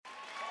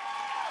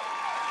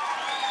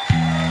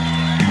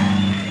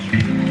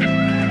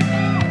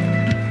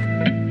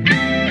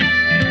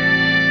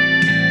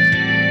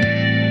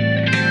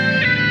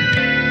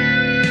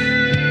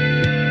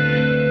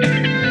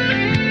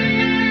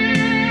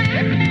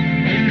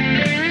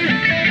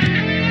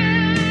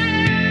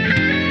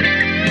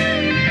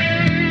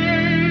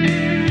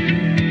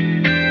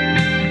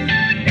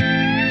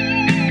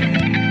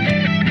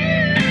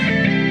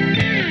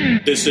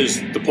This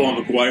is the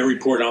Paul McGUIRE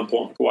Report. I'm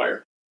Paul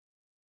McGUIRE.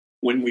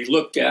 When we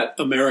look at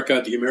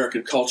America, the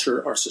American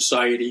culture, our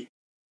society,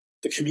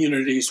 the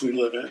communities we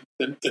live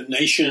in, the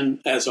nation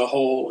as a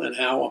whole, and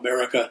how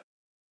America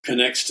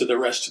connects to the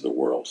rest of the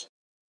world.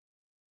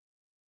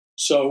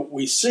 So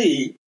we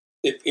see,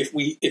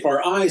 if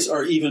our eyes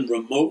are even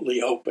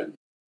remotely open,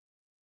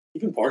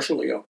 even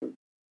partially open,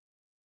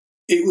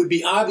 it would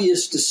be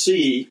obvious to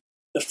see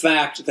the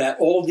fact that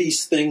all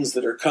these things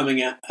that are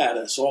coming at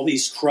us, all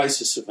these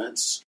crisis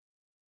events,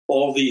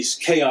 all these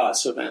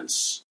chaos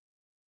events,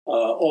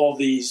 all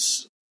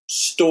these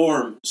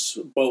storms,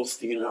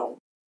 both, in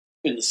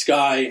the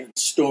sky and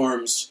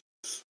storms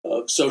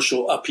of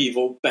social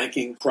upheaval,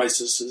 banking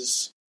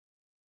crises,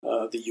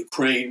 the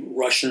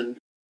Ukraine-Russian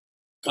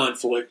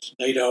conflict,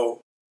 NATO,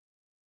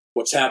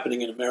 what's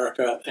happening in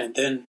America, and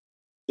then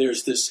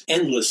there's this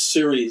endless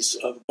series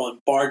of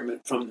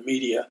bombardment from the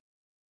media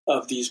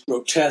of these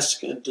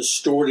grotesque and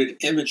distorted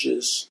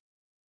images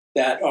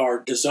that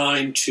are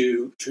designed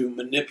to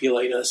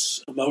manipulate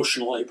us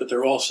emotionally, but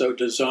they're also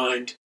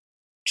designed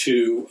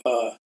to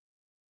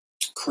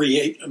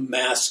create a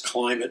mass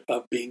climate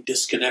of being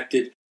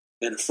disconnected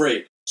and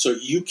afraid. So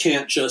you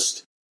can't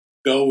just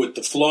go with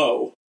the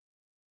flow,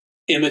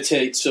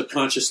 imitate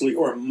subconsciously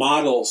or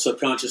model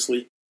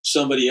subconsciously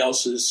somebody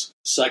else's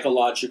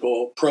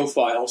psychological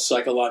profile,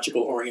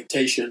 psychological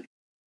orientation,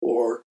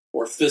 or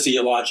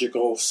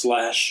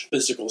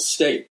physiological/physical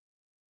state.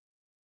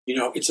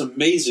 It's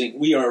amazing.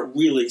 We are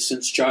really,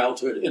 since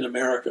childhood in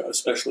America,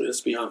 especially,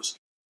 let's be honest,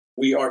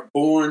 we are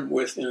born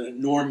with an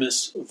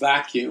enormous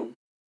vacuum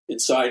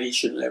inside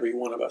each and every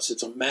one of us.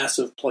 It's a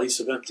massive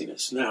place of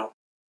emptiness. Now,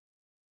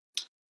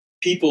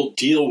 people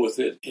deal with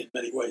it in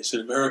many ways. In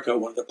America,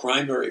 one of the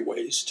primary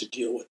ways to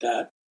deal with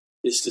that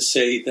is to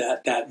say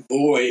that that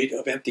void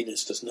of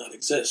emptiness does not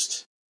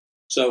exist.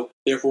 So,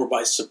 therefore,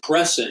 by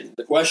suppressing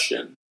the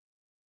question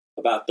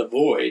about the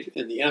void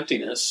and the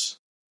emptiness,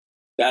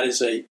 that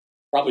is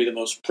probably the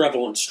most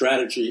prevalent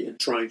strategy in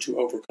trying to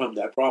overcome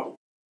that problem.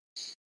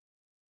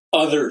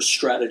 Other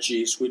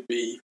strategies would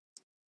be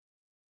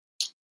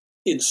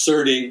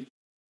inserting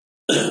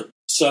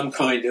some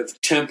kind of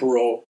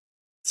temporal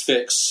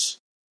fix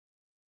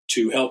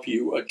to help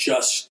you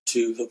adjust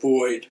to the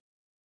void,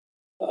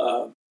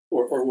 or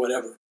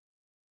whatever.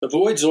 The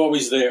void's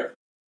always there,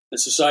 and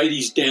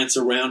societies dance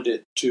around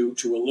it to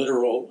a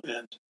literal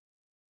and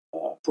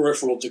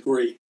peripheral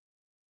degree.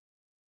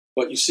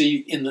 But you see,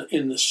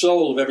 in the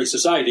soul of every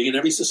society, and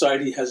every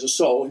society has a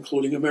soul,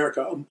 including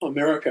America.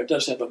 America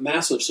does have a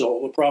massive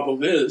soul. The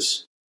problem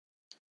is,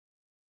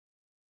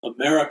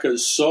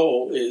 America's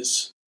soul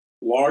is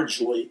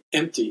largely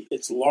empty.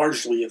 It's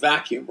largely a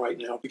vacuum right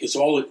now, because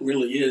all it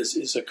really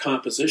is a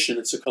composition.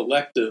 It's a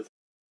collective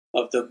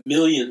of the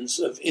millions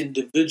of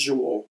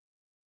individual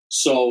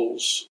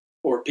souls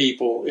or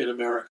people in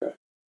America.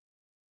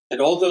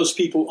 And all those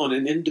people on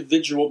an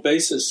individual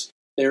basis,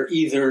 they're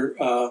either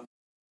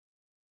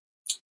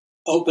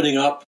opening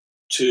up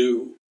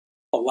to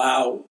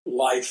allow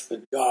life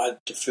and God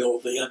to fill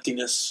the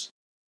emptiness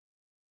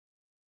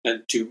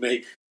and to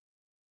make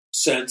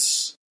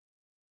sense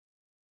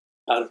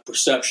out of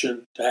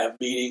perception, to have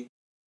meaning.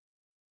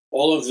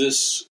 All of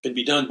this can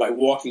be done by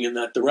walking in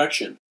that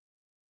direction.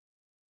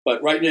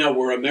 But right now,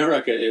 where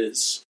America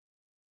is,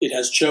 it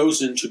has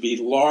chosen to be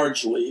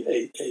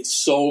largely a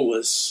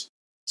soulless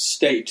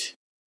state.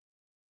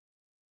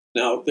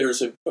 Now,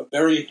 there's a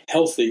very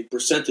healthy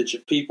percentage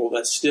of people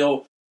that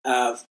still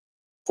have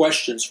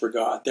questions for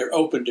God. They're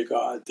open to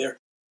God. They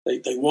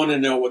want to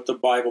know what the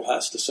Bible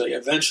has to say.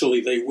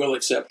 Eventually, they will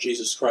accept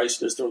Jesus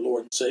Christ as their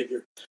Lord and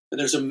Savior. And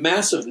there's a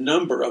massive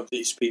number of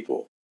these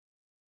people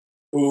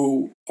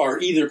who are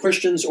either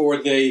Christians or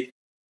they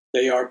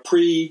are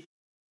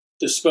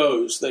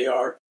predisposed. They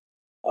are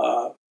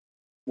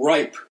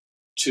ripe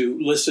to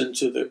listen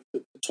to the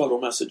total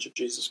message of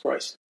Jesus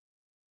Christ.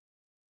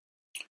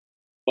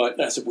 But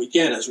as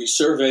we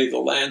survey the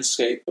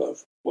landscape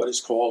of what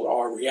is called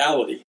our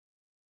reality,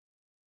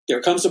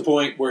 there comes a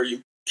point where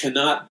you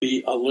cannot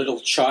be a little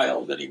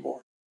child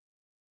anymore.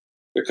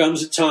 There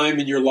comes a time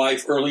in your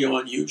life early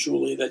on,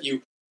 usually, that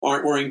you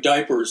aren't wearing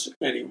diapers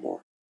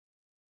anymore.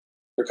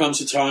 There comes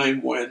a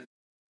time when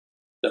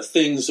the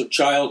things of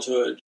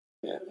childhood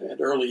and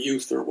early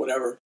youth or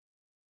whatever,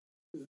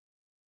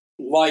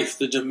 life,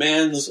 the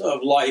demands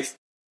of life,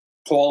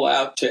 call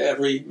out to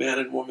every man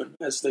and woman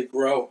as they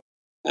grow.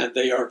 And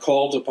they are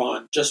called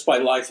upon, just by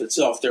life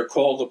itself, they're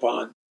called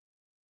upon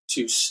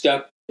to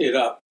step it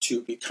up,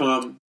 to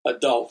become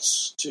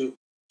adults, to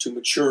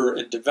mature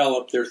and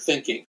develop their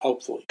thinking,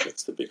 hopefully.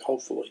 That's the big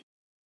hopefully.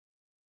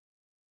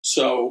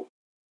 So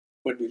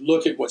when we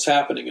look at what's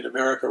happening in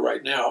America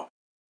right now,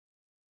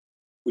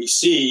 we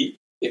see,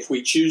 if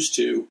we choose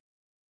to,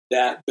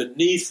 that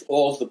beneath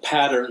all the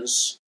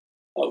patterns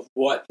of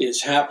what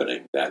is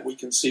happening that we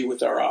can see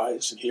with our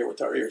eyes and hear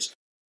with our ears,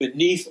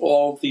 beneath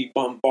all the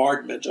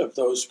bombardment of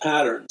those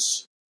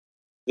patterns,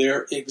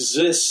 there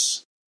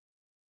exists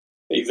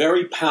a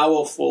very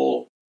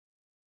powerful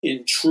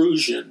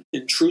intrusive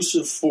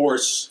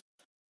force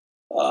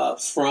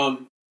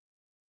from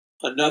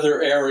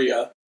another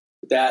area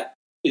that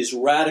is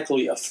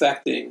radically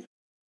affecting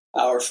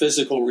our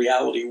physical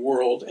reality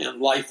world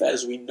and life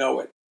as we know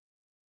it.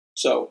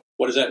 So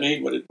what does that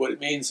mean? What it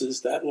means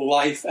is that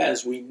life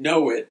as we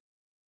know it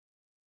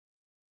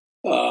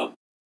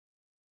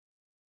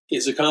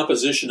is a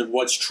composition of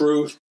what's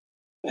truth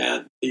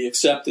and the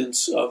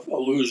acceptance of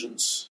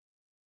illusions.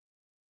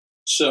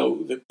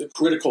 So the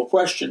critical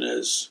question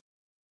is,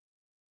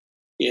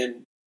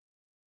 in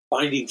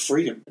finding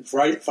freedom and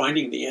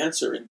finding the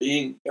answer and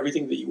being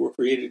everything that you were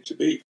created to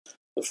be,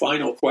 the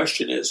final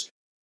question is,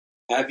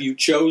 have you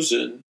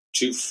chosen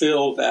to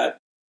fill that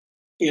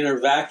inner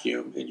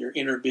vacuum in your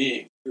inner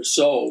being, your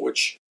soul,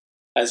 which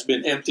has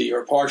been empty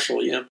or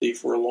partially empty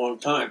for a long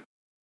time?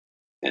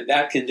 And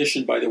that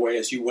condition, by the way,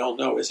 as you well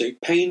know, is a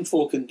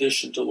painful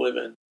condition to live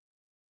in.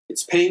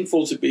 It's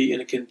painful to be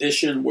in a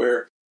condition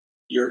where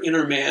your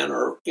inner man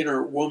or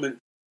inner woman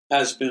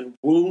has been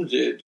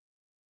wounded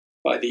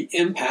by the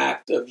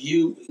impact of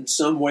you in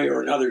some way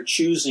or another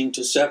choosing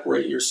to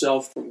separate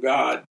yourself from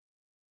God.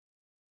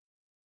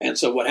 And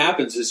so what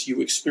happens is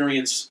you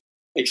experience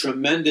a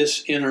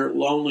tremendous inner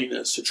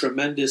loneliness, a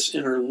tremendous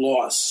inner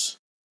loss.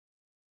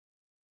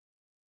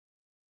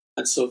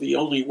 And so the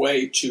only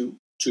way to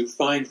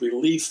find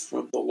relief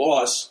from the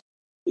loss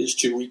is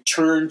to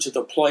return to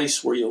the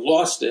place where you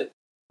lost it,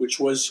 which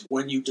was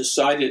when you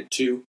decided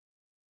to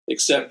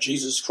accept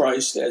Jesus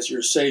Christ as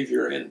your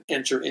Savior and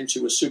enter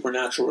into a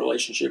supernatural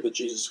relationship with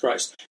Jesus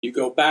Christ. You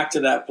go back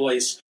to that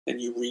place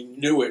and you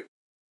renew it.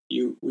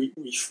 You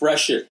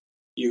refresh it.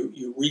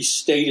 You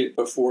restate it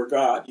before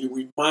God.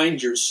 You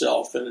remind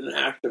yourself in an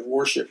act of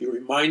worship. You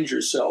remind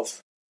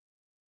yourself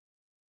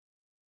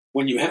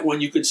when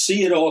you could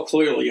see it all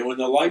clearly and when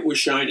the light was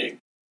shining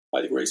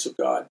by the grace of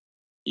God,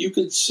 you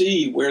could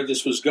see where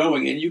this was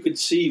going and you could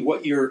see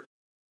what your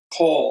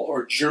call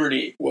or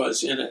journey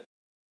was in it.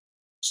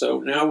 So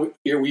now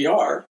here we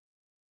are,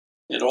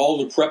 and all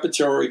the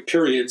preparatory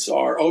periods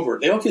are over.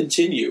 They'll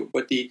continue,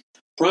 but the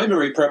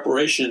primary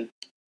preparation,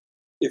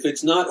 if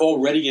it's not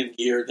already in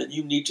gear, then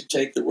you need to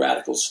take the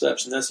radical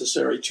steps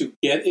necessary to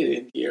get it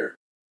in gear.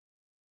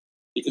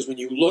 Because when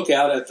you look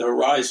out at the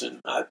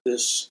horizon, at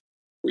this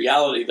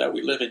reality that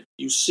we live in,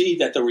 you see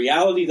that the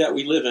reality that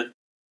we live in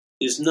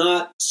is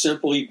not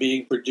simply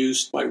being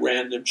produced by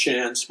random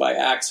chance, by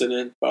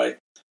accident, by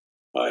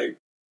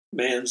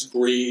man's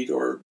greed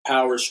or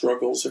power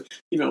struggles.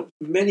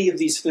 Many of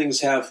these things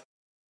have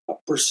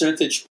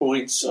percentage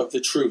points of the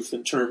truth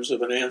in terms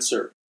of an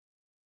answer.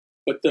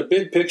 But the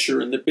big picture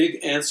and the big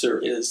answer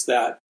is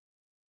that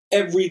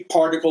every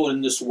particle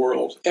in this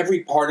world,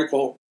 every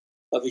particle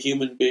of a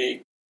human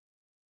being,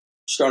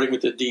 starting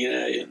with the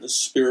DNA and the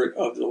spirit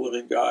of the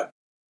living God,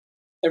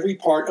 every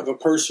part of a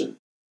person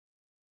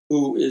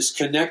who is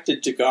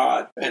connected to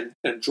God and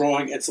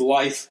drawing its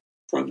life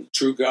from the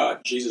true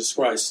God, Jesus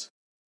Christ,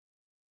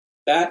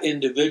 that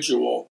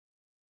individual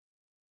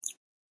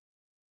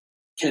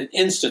can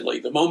instantly,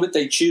 the moment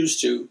they choose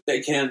to,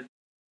 they can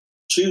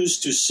choose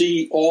to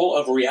see all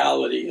of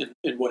reality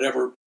in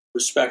whatever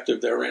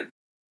perspective they're in.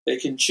 They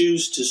can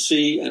choose to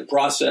see and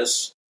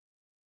process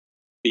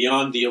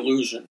beyond the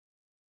illusion.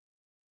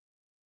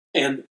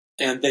 And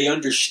they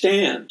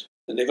understand,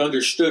 and they've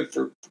understood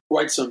for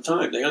quite some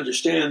time, they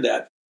understand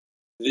that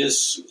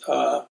this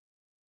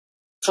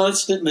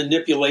constant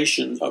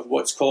manipulation of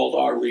what's called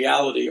our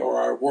reality or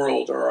our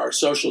world or our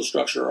social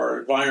structure, our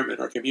environment,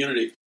 our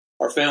community,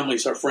 our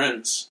families, our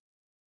friends,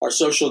 our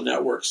social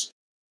networks.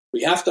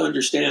 We have to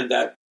understand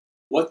that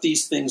what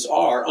these things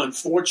are,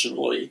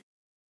 unfortunately,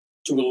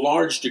 to a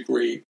large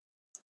degree,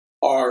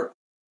 are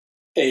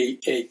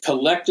a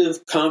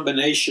collective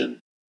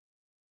combination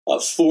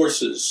of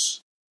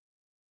forces,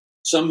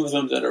 some of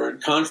them that are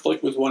in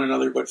conflict with one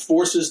another, but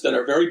forces that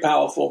are very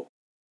powerful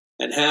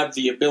and have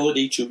the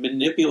ability to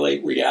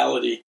manipulate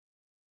reality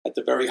at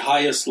the very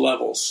highest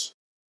levels.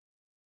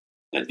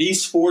 And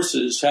these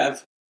forces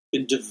have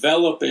been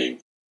developing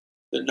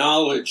the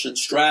knowledge and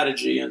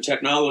strategy and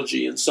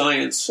technology and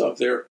science of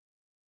their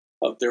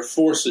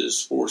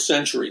forces for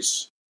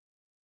centuries.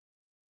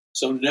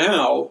 So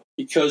now,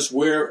 because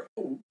where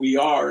we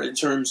are in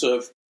terms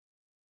of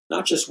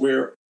not just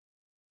where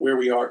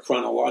we are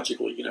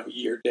chronologically,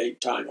 year,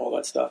 date, time, all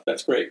that stuff,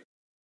 that's great.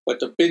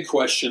 But the big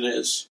question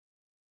is,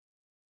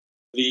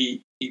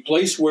 the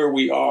place where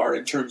we are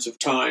in terms of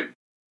time,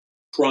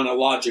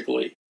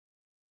 chronologically,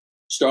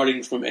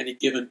 starting from any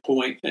given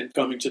point and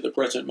coming to the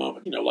present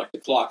moment, like the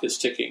clock is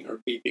ticking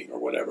or beeping or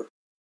whatever.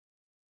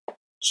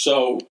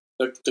 So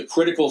the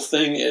critical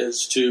thing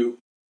is to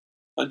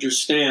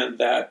understand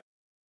that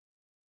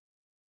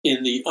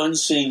in the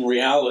unseen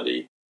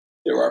reality,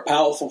 there are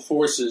powerful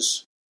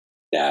forces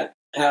that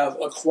have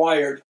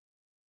acquired.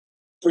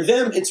 For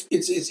them,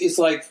 it's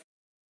like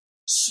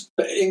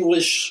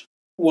English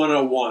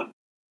 101.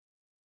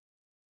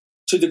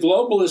 To the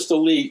globalist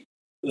elite,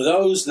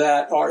 those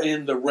that are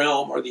in the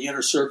realm or the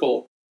inner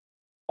circle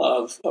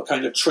of a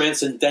kind of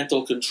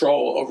transcendental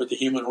control over the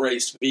human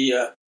race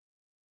via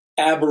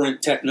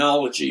aberrant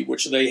technology,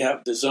 which they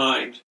have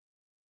designed,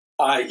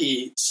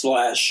 i.e.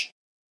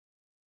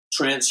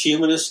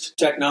 transhumanist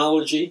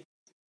technology,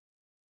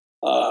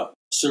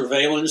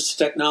 surveillance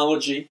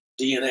technology,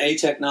 DNA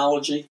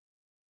technology,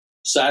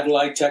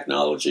 satellite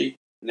technology,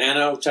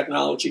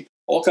 nanotechnology,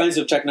 all kinds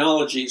of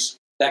technologies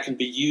that can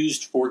be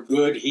used for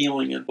good,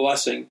 healing, and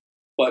blessing,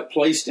 but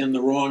placed in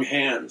the wrong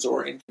hands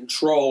or in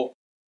control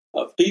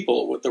of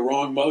people with the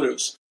wrong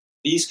motives.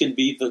 These can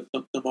be the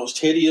most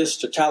hideous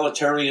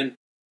totalitarian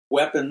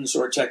weapons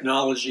or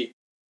technology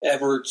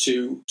ever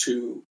to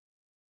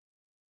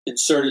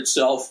insert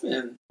itself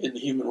in the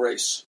human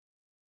race.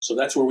 So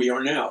that's where we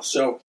are now.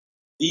 So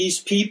these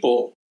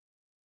people,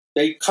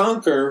 they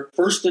conquer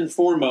first and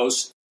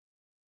foremost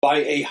by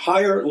a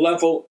higher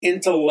level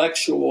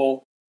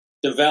intellectual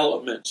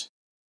development.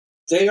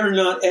 They are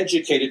not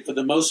educated for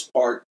the most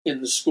part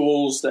in the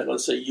schools that,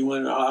 let's say, you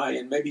and I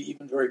and maybe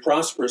even very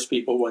prosperous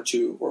people went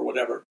to or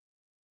whatever.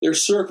 Their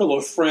circle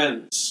of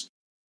friends,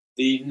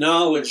 the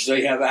knowledge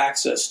they have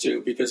access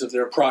to because of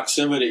their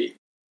proximity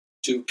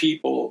to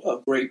people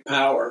of great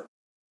power,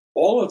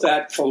 all of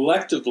that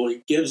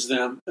collectively gives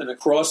them an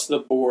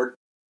across-the-board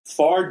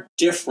far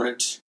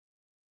different,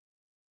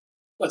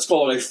 let's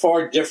call it a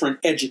far different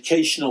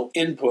educational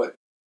input.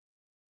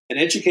 An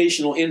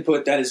educational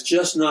input that is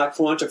just not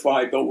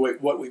quantified by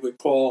what we would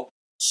call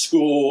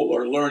school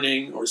or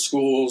learning or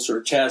schools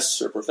or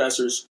tests or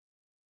professors.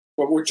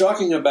 But we're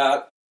talking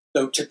about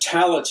the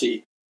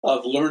totality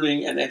of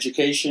learning and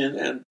education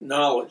and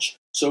knowledge.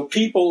 So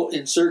people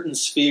in certain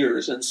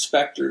spheres and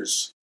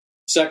sectors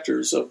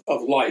of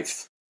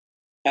life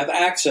have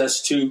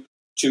access to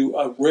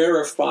a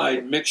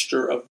rarefied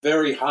mixture of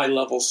very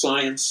high-level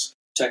science,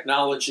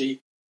 technology.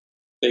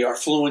 They are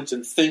fluent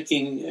in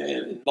thinking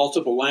in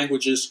multiple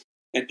languages,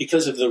 and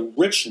because of the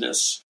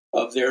richness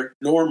of their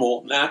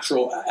normal,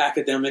 natural,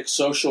 academic,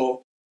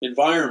 social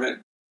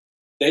environment,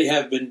 they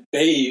have been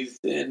bathed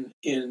in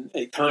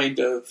a kind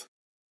of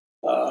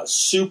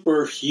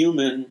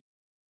superhuman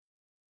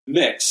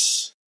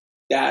mix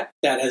that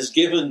has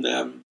given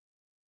them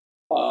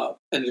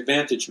an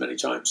advantage many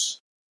times.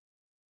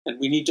 And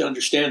we need to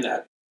understand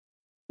that.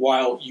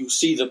 While you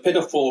see the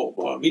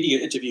pitiful media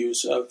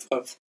interviews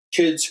of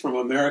kids from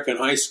American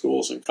high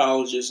schools and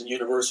colleges and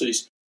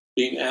universities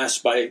being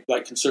asked by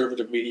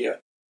conservative media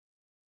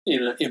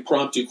in an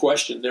impromptu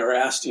question, they're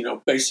asked,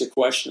 basic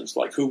questions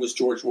like who was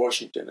George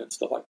Washington and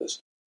stuff like this.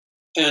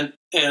 And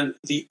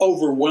the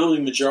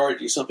overwhelming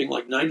majority, something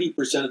like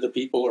 90% of the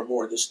people or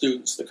more, the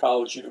students, the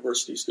college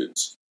university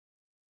students,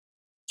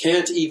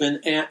 can't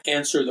even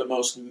answer the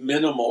most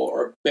minimal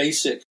or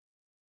basic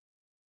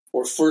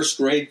or first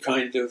grade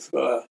kind of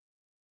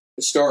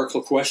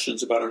historical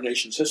questions about our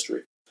nation's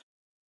history.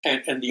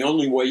 And the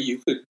only way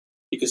you could,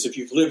 because if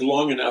you've lived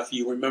long enough,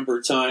 you remember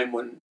a time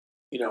when,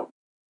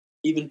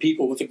 even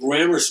people with a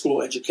grammar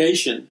school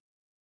education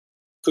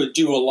could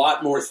do a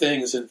lot more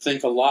things and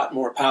think a lot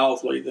more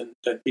powerfully than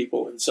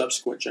people in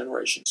subsequent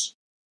generations.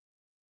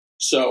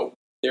 So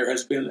there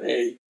has been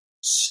a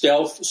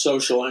stealth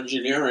social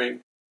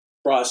engineering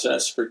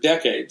process for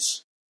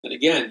decades. And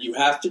again, you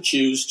have to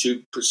choose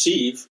to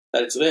perceive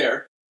that it's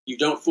there. You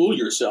don't fool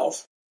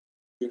yourself.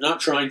 You're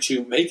not trying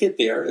to make it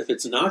there if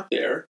it's not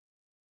there.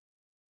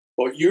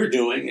 What you're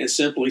doing is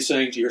simply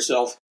saying to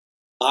yourself,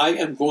 I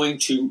am going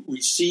to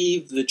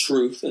receive the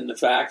truth and the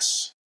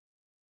facts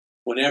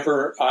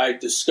whenever I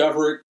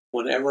discover it,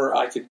 whenever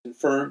I can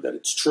confirm that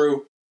it's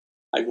true.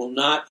 I will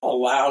not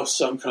allow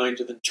some kind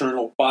of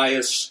internal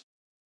bias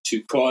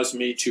to cause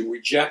me to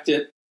reject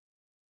it,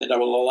 and I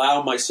will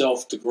allow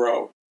myself to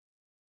grow.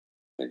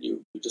 And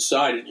you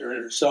decide in your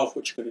inner self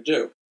what you're going to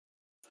do.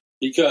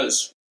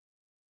 Because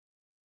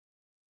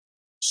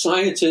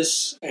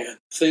scientists and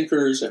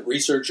thinkers and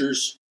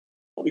researchers,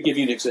 let me give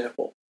you an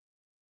example.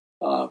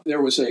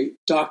 There was a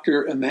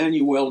Dr.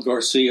 Emmanuel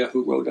Garcia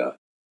who wrote an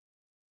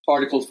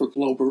article for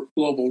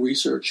Global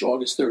Research,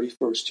 August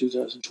 31st,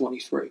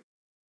 2023,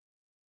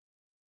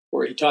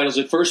 where he titles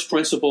it First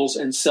Principles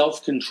and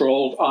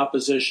Self-Controlled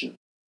Opposition,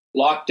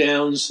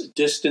 Lockdowns,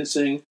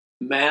 Distancing,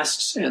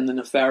 Masks, and the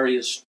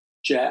Nefarious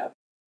Jab.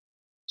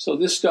 So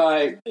this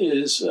guy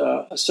is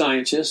a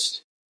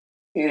scientist,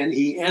 and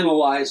he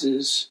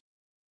analyzes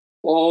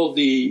all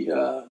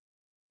the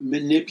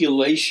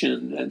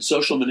manipulation and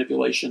social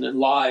manipulation and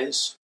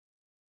lies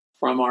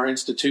from our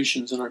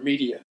institutions and our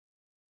media.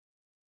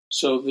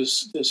 So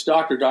this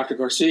doctor, Dr.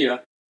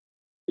 Garcia,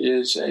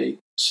 is a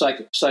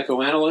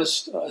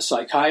psychoanalyst, a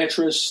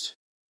psychiatrist,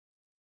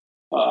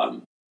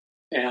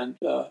 and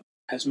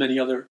has many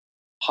other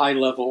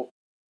high-level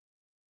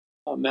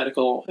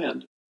medical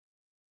and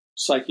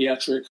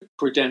psychiatric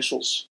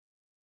credentials.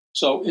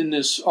 So in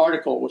this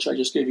article, which I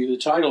just gave you the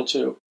title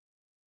to,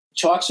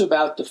 he talks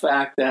about the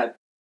fact that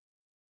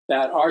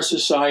our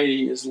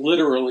society is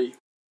literally,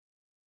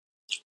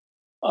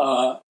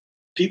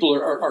 people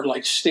are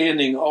like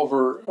standing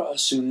over a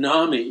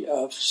tsunami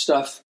of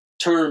stuff,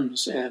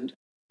 terms and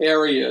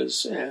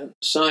areas and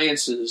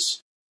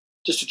sciences,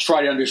 just to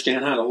try to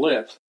understand how to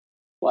live,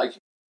 like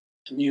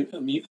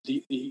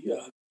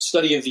the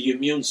study of the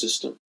immune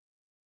system,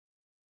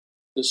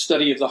 the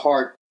study of the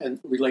heart and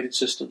related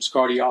systems,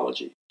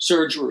 cardiology,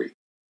 surgery,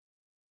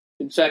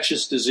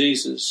 infectious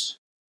diseases.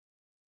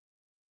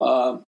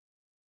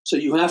 So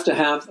you have to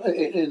have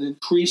an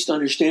increased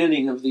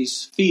understanding of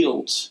these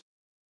fields.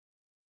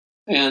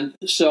 And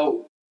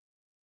so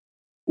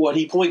what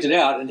he pointed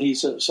out, and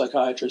he's a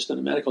psychiatrist and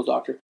a medical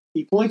doctor,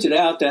 he pointed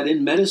out that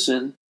in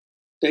medicine,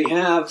 they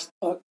have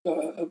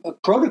a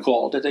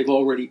protocol that they've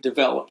already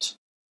developed,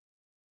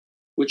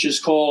 which is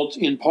called,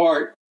 in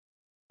part,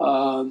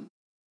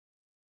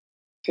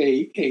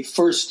 a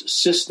first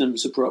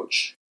systems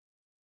approach.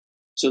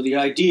 So the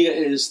idea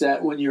is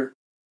that when you're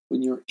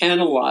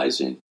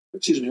analyzing,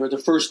 or the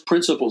first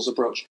principles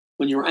approach,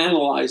 when you're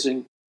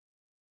analyzing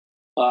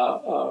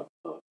a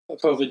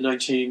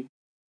COVID-19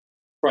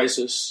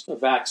 crisis, a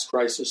vax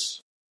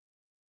crisis,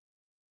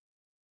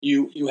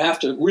 you have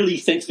to really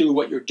think through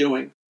what you're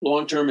doing,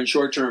 long-term and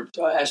short-term,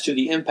 as to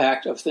the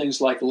impact of things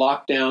like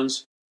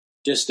lockdowns,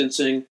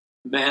 distancing,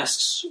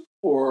 masks,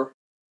 or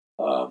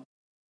the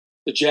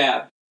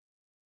jab.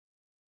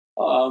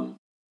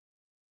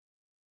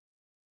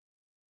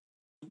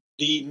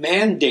 The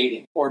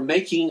mandating or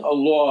making a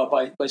law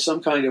by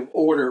some kind of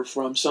order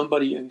from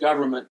somebody in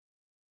government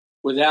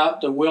without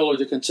the will or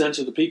the consent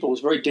of the people is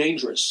very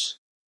dangerous.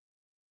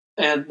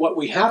 And what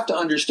we have to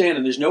understand,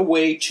 and there's no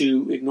way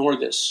to ignore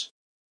this,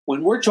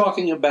 when we're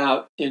talking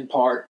about, in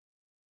part,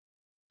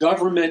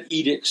 government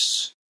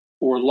edicts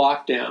or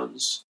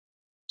lockdowns,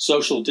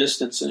 social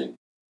distancing,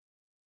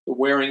 the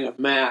wearing of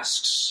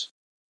masks,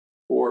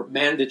 or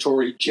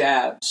mandatory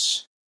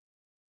jabs,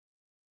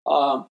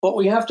 what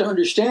we have to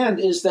understand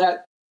is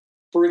that,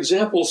 for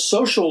example,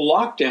 social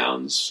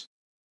lockdowns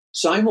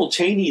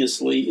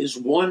simultaneously is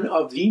one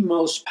of the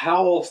most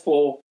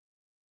powerful,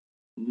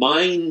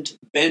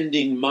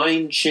 mind-bending,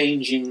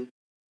 mind-changing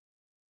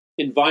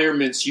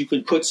environments you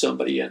can put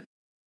somebody in.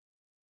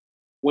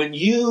 When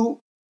you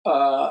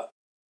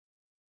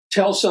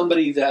tell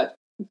somebody that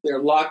they're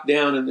locked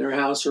down in their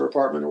house or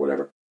apartment or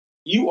whatever,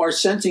 you are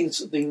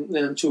sentencing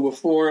them to a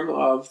form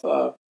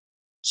of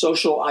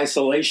social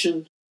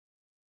isolation.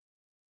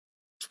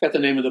 I forgot the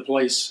name of the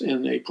place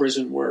in a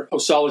prison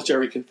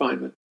solitary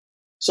confinement.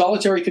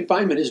 Solitary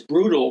confinement is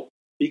brutal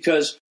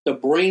because the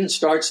brain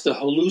starts to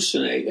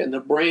hallucinate and the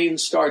brain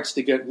starts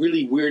to get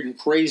really weird and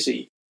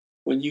crazy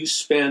when you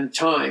spend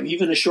time,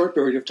 even a short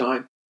period of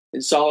time,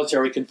 in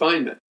solitary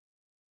confinement.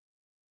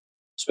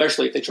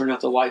 Especially if they turn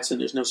out the lights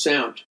and there's no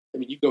sound. I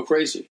mean, you go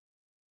crazy.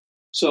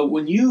 So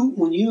when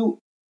you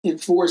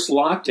enforce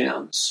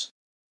lockdowns,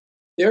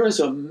 there is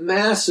a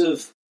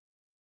massive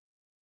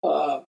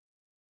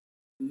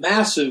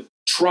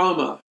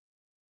trauma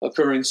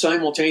occurring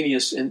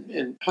simultaneous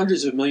in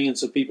hundreds of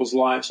millions of people's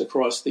lives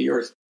across the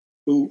earth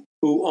who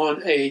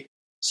on a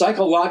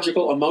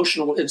psychological,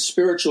 emotional, and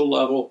spiritual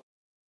level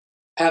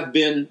have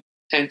been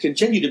and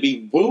continue to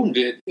be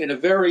wounded in a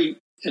very,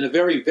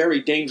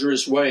 very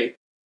dangerous way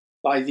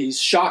by these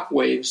shock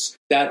waves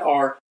that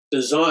are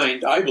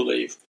designed, I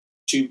believe,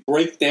 to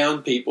break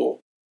down people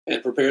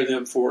and prepare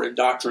them for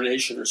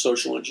indoctrination or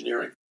social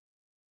engineering.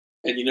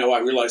 And, I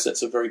realize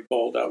that's a very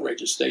bold,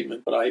 outrageous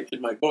statement, but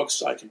in my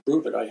books, I can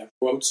prove it. I have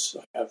quotes,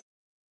 I have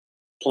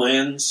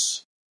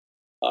plans.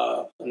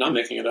 I'm not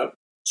making it up.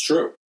 It's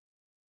true.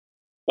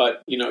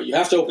 But, you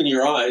have to open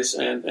your eyes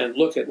and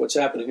look at what's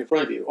happening in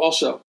front of you.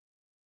 Also,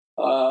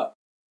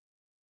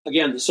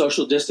 again, the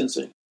social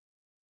distancing.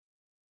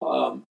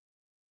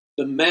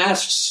 The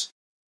masks,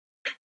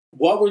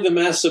 what were the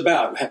masks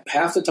about?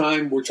 Half the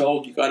time we're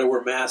told you got to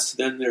wear masks.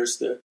 Then there's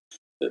the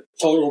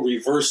total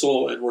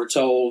reversal, and we're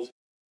told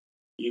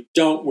you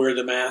don't wear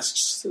the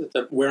masks.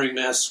 That wearing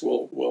masks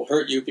will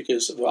hurt you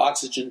because of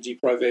oxygen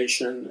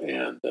deprivation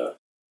and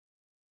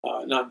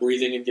not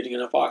breathing and getting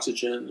enough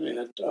oxygen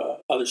and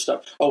other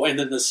stuff. Oh, and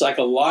then the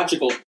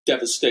psychological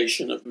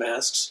devastation of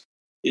masks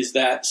is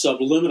that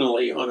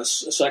subliminally, on a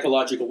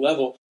psychological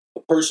level,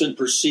 a person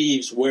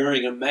perceives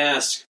wearing a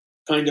mask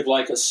kind of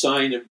like a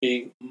sign of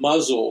being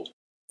muzzled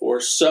or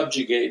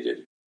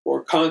subjugated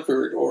or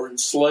conquered or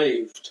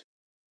enslaved.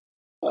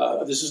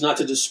 This is not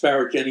to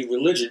disparage any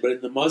religion, but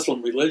in the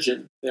Muslim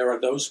religion, there are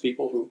those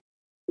people who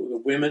the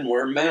women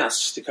wear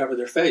masks to cover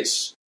their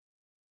face.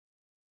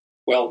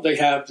 Well, they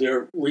have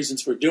their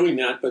reasons for doing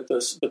that, but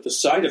the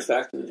side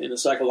effect, in a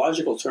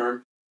psychological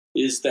term,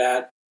 is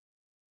that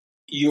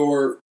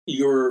you're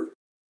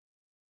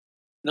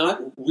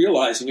not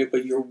realizing it,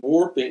 but you're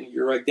warping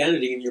your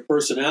identity and your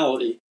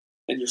personality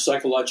and your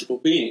psychological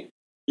being.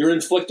 You're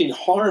inflicting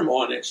harm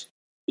on it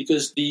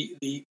because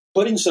the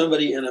putting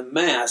somebody in a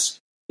mask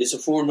is a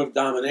form of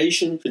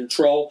domination,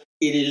 control.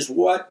 It is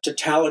what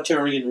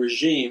totalitarian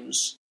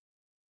regimes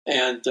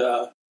and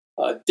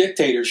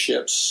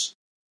dictatorships,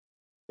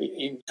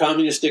 in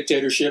communist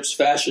dictatorships,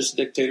 fascist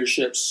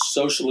dictatorships,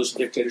 socialist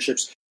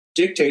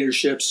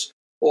dictatorships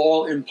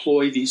all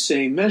employ these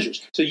same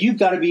measures. So you've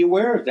got to be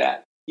aware of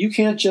that. You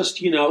can't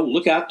just,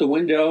 look out the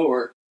window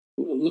or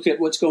look at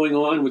what's going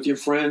on with your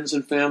friends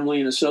and family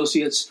and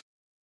associates.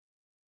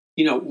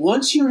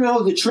 Once you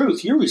know the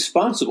truth, you're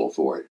responsible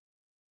for it.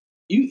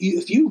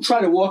 If you try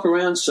to walk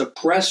around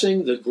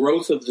suppressing the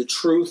growth of the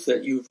truth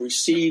that you've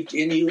received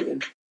in you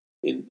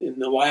in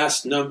the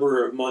last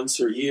number of months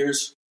or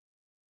years,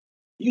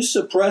 you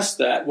suppress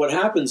that. What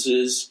happens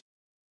is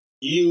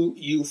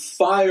you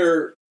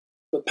fire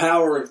the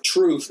power of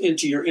truth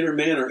into your inner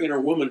man or inner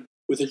woman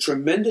with a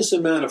tremendous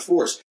amount of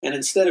force. And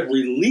instead of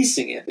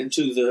releasing it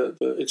into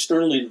the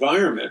external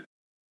environment,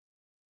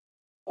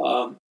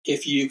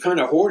 if you kind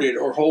of hoard it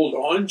or hold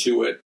on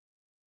to it,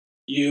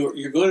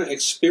 you're going to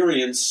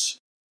experience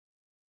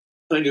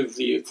kind of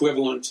the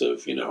equivalent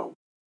of,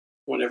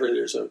 whenever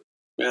there's a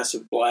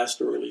massive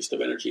blast or release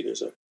of energy,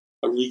 there's a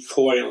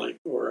recoiling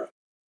or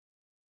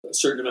a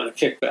certain amount of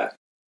kickback.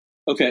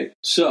 Okay,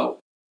 so,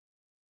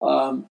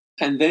 and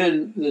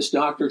then this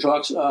doctor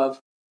talks of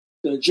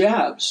the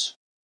jabs.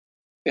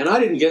 And I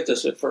didn't get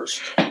this at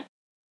first.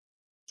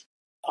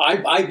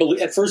 I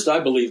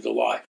believed the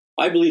lie.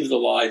 I believed the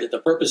lie that the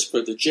purpose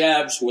for the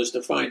jabs was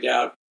to find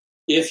out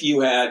if you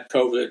had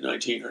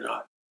COVID-19 or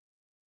not.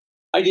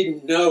 I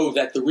didn't know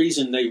that the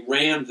reason they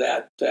rammed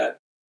that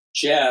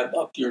jab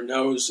up your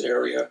nose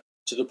area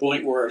to the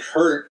point where it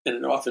hurt and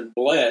it often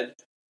bled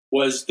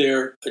was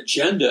their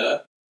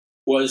agenda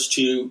was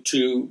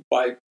to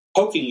by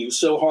poking you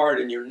so hard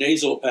in your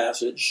nasal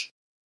passage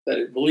that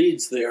it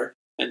bleeds there,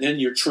 and then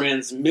you're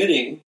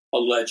transmitting,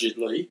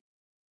 allegedly,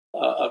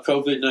 a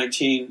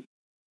COVID-19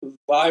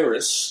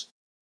 virus,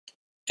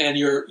 and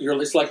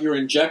it's like you're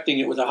injecting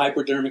it with a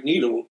hypodermic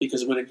needle,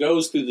 because when it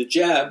goes through the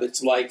jab, it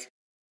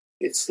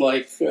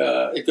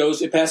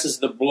passes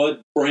the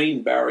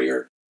blood-brain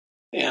barrier,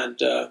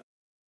 and it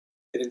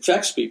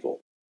infects people.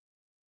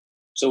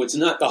 So it's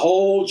not the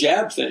whole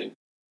jab thing,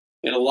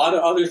 and a lot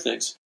of other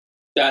things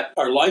that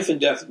are life and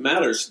death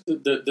matters.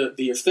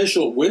 The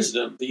official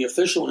wisdom, the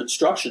official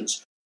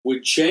instructions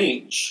would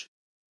change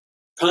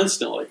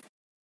constantly,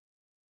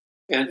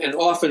 and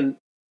often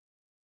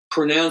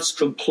pronounce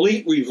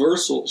complete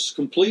reversals,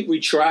 complete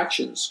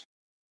retractions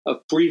of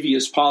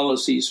previous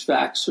policies,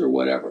 facts, or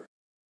whatever.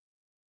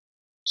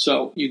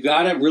 So you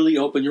got to really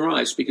open your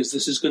eyes, because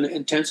this is going to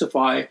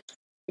intensify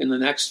in the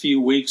next few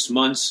weeks,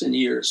 months, and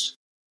years.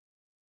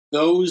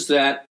 Those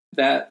that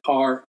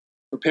are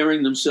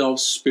preparing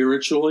themselves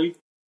spiritually,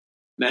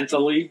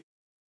 mentally,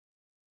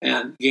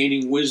 and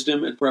gaining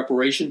wisdom and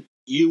preparation,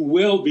 you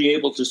will be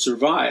able to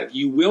survive.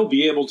 You will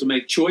be able to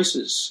make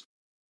choices.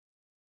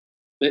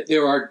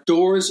 There are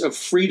doors of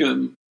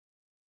freedom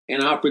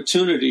and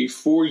opportunity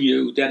for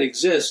you that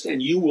exist,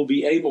 and you will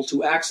be able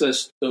to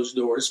access those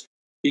doors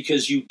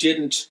because you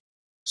didn't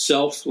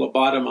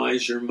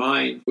self-lobotomize your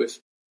mind with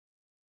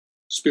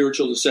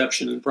spiritual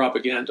deception and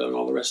propaganda and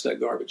all the rest of that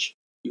garbage.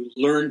 You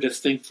learn to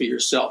think for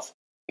yourself.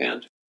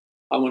 And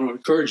I want to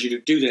encourage you to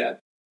do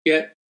that.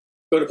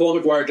 Go to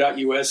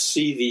paulmcguire.us,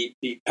 see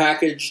the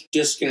package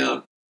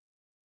discount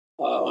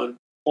on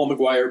Paul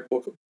McGUIRE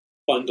book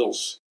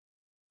bundles.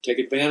 Take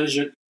advantage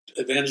of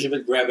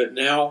it, grab it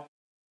now,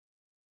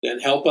 then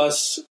help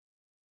us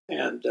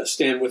and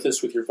stand with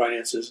us with your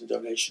finances and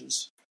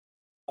donations.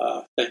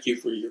 Thank you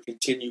for your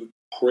continued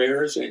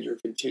prayers and your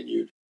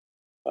continued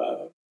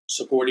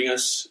supporting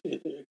us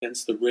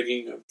against the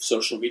rigging of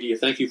social media.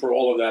 Thank you for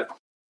all of that.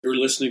 You're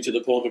listening to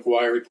the Paul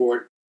McGUIRE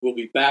Report. We'll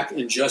be back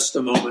in just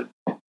a moment.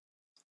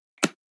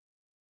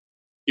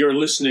 You're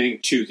listening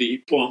to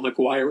the Paul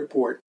McGUIRE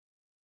Report.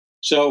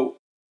 So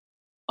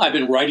I've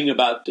been writing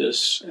about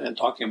this and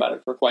talking about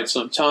it for quite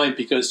some time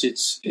because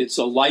it's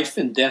a life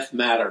and death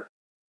matter.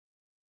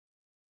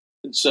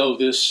 And so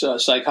this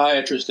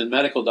psychiatrist and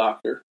medical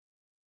doctor,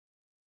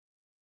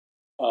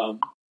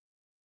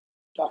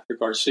 Dr.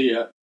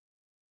 Garcia,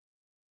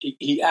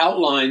 he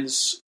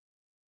outlines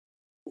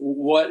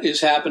what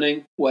is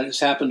happening, what has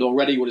happened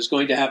already, what is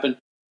going to happen,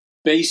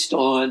 based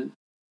on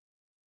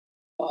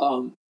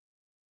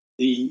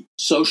the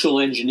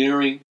social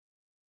engineering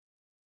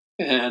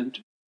and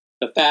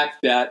the fact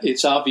that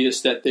it's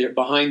obvious that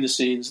behind the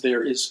scenes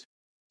there is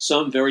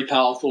some very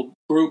powerful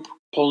group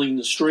pulling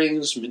the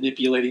strings,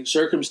 manipulating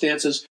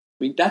circumstances.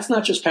 I mean, that's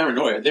not just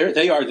paranoia.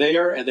 They are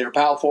there, and they're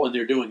powerful, and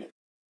they're doing it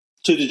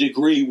to the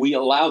degree we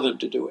allow them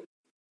to do it.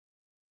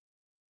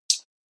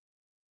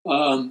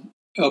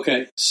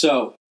 Okay,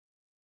 so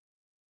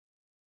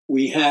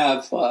we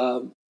have,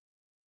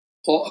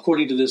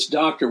 according to this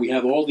doctor, we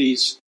have all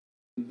these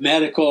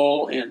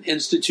medical and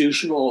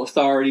institutional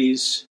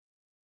authorities,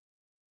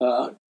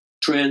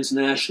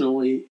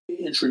 transnationally,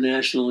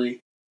 internationally,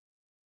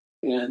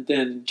 and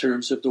then in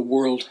terms of the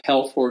World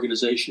Health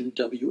Organization,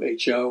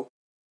 WHO,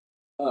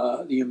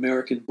 the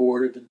American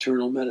Board of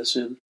Internal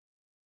Medicine,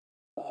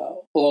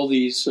 all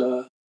these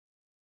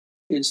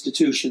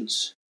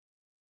institutions.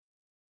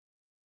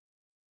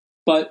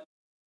 But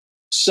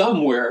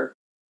somewhere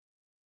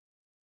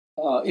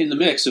in the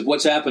mix of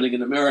what's happening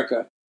in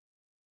America,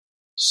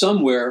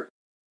 somewhere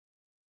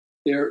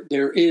there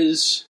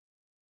is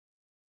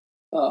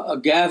a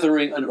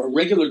gathering, a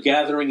regular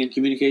gathering and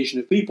communication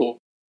of people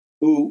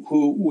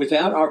who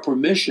without our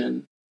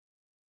permission,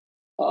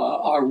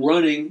 are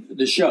running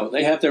the show.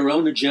 They have their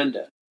own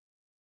agenda.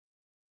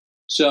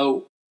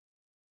 So,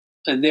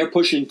 and they're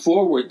pushing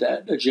forward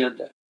that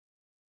agenda.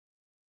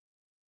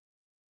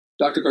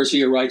 Dr.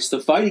 Garcia writes, the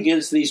fight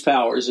against these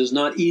powers is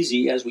not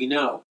easy, as we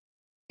know.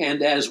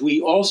 And as we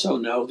also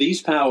know,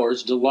 these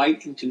powers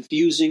delight in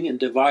confusing and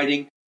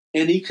dividing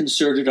any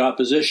concerted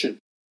opposition,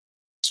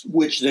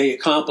 which they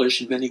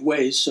accomplish in many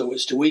ways so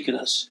as to weaken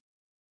us.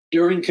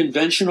 During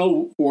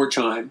conventional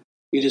wartime,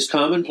 it is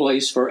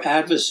commonplace for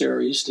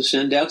adversaries to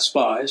send out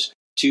spies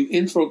to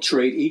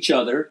infiltrate each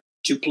other,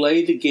 to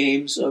play the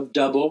games of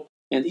double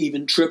and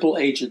even triple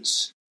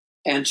agents,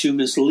 and to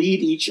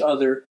mislead each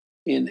other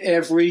in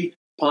every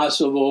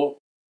possible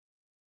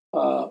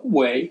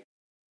way.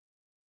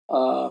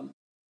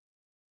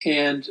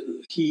 And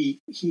he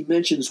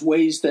mentions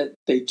ways that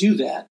they do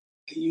that.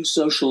 They use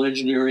social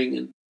engineering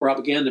and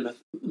propaganda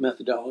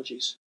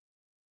methodologies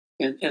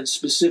and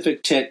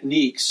specific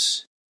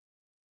techniques,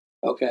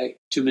 okay,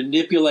 to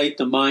manipulate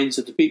the minds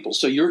of the people.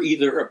 So you're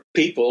either a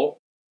people,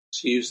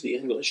 to use the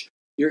English,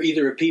 you're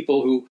either a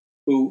people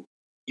who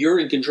you're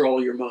in control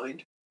of your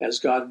mind, as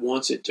God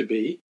wants it to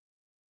be,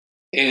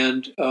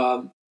 and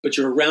but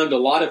you're around a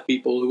lot of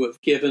people who have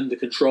given the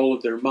control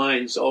of their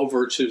minds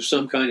over to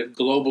some kind of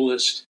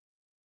globalist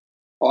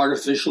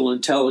artificial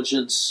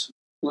intelligence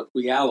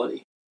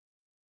reality.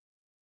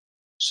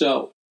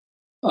 So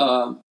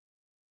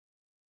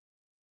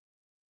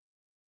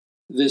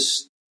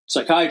this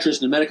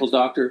psychiatrist and medical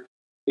doctor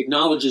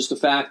acknowledges the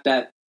fact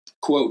that,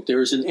 quote,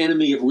 there is an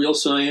enemy of real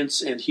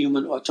science and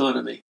human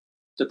autonomy.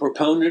 The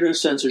proponent of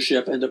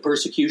censorship and the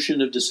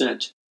persecution of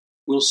dissent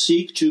will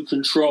seek to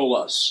control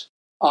us.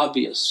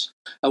 Obvious.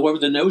 However,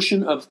 the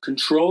notion of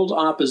controlled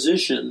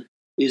opposition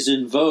is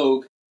in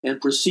vogue and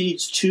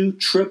proceeds too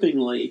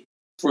trippingly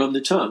from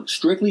the tongue.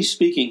 Strictly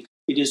speaking,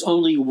 it is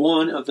only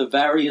one of the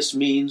various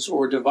means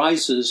or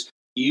devices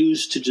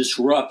used to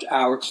disrupt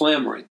our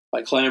clamoring.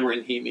 By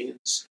clamoring, he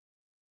means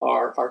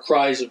our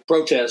cries of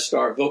protest,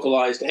 our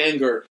vocalized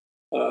anger.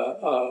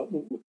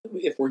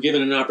 If we're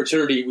given an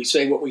opportunity, we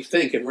say what we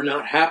think, and we're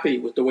not happy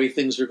with the way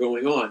things are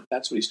going on.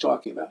 That's what he's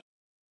talking about.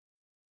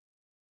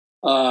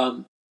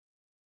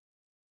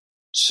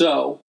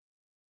 So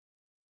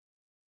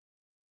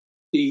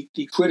the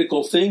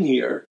critical thing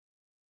here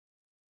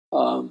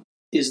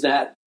is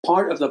that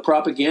part of the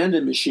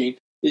propaganda machine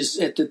is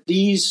that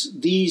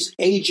these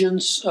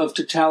agents of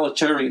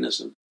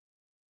totalitarianism,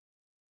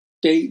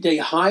 they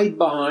hide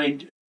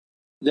behind,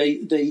 they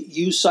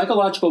use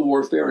psychological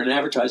warfare and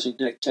advertising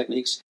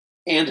techniques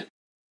and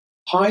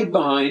hide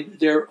behind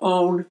their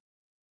own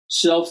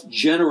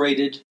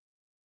self-generated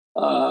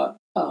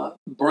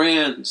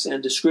brands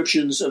and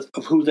descriptions of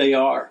who they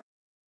are,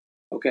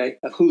 okay,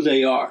 of who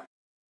they are.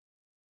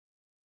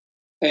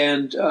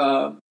 And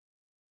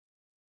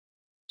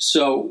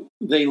so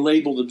they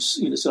label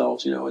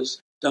themselves, as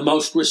the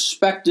most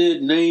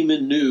respected name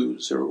in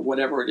news or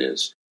whatever it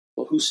is.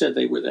 Well, who said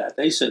they were that?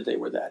 They said they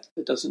were that.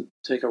 It doesn't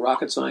take a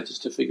rocket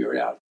scientist to figure it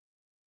out.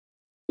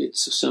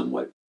 It's a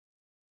somewhat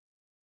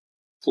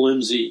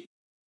flimsy,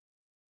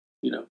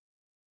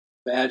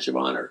 badge of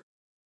honor.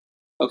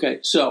 Okay,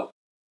 so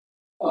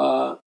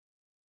then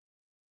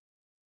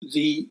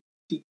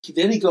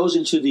he goes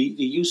into the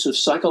use of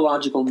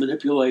psychological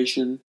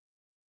manipulation,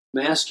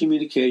 mass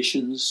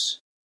communications,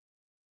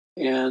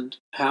 and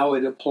how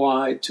it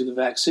applied to the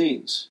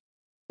vaccines.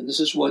 And this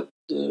is what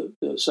the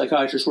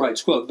psychiatrist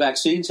writes, quote,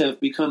 vaccines have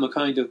become a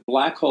kind of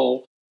black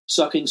hole,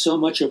 sucking so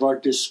much of our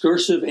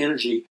discursive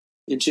energy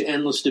into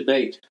endless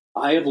debate.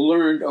 I have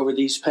learned over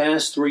these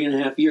past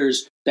 3.5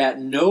 years that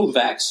no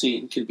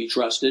vaccine can be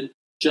trusted,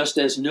 just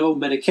as no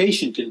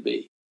medication can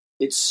be.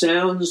 It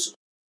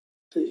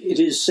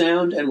is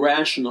sound and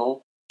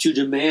rational to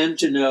demand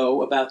to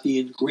know about the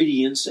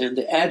ingredients and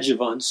the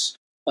adjuvants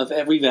of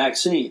every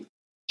vaccine,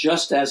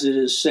 just as it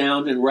is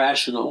sound and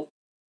rational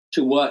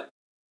to what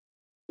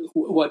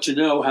to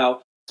know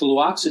how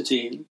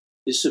fluoxetine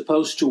is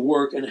supposed to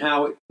work and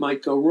how it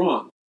might go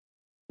wrong.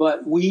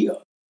 But we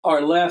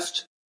are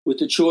left with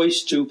the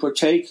choice to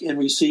partake and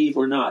receive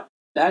or not.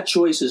 That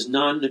choice is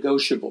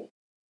non-negotiable,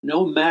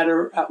 no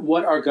matter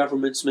what our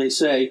governments may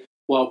say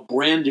while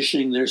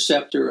brandishing their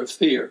scepter of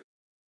fear.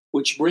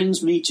 Which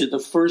brings me to the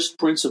first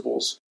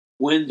principles.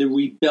 When the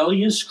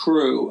rebellious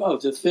crew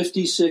of the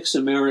 56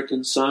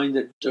 Americans signed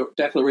the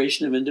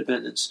Declaration of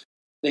Independence,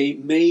 they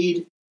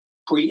made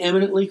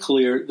preeminently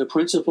clear the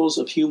principles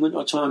of human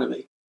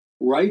autonomy,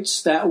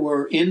 rights that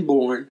were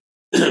inborn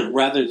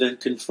rather than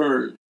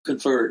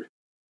conferred.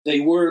 They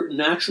were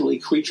naturally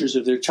creatures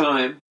of their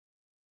time,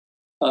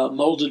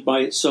 molded by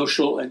its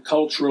social and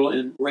cultural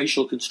and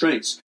racial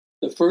constraints.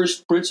 The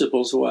first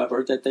principles,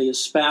 however, that they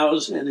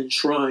espoused and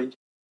enshrined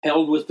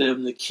held with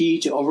them the key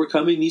to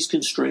overcoming these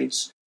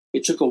constraints.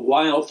 It took a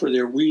while for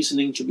their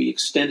reasoning to be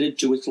extended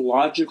to its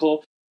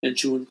logical and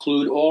to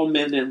include all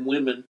men and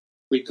women,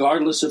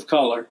 regardless of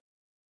color,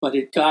 but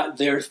it got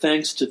there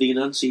thanks to the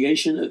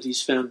enunciation of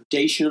these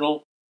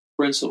foundational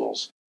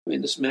principles. I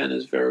mean, this man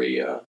is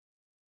very...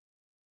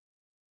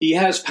 he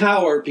has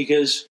power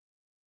because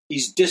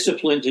he's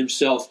disciplined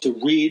himself to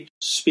read,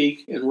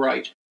 speak, and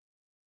write.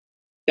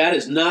 That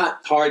is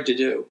not hard to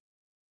do.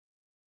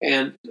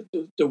 And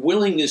the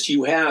willingness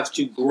you have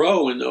to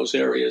grow in those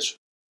areas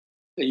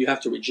And you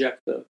have to reject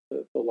the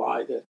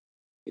lie that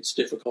it's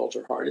difficult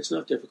or hard. It's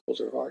not difficult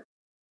or hard.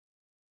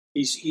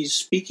 He's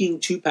speaking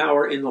to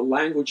power in the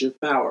language of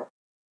power.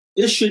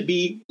 This should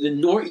be the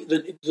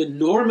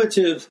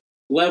normative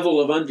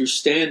level of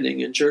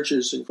understanding in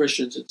churches and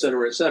Christians, et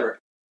cetera, et cetera.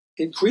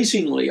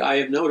 Increasingly, I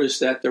have noticed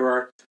that there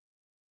are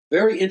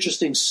very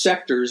interesting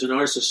sectors in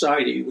our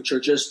society which are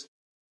just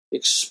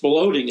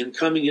exploding and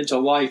coming into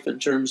life in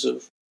terms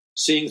of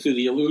seeing through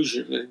the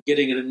illusion and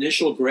getting an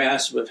initial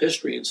grasp of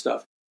history and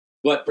stuff.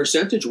 But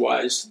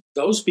percentage-wise,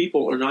 those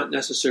people are not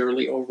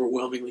necessarily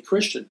overwhelmingly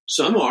Christian.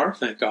 Some are,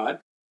 thank God.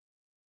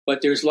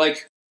 But there's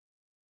like,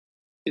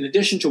 in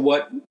addition to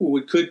what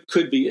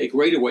could be a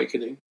great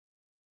awakening,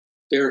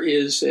 there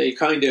is a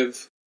kind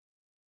of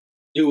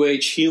New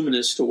Age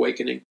humanist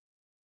awakening.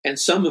 And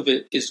some of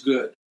it is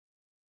good.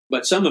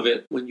 But some of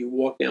it, when you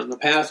walk down the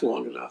path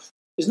long enough,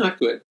 is not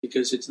good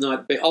because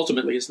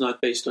ultimately it's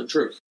not based on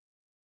truth.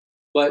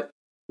 But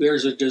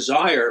there's a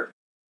desire,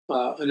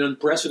 an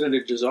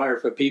unprecedented desire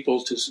for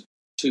people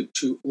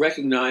to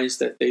recognize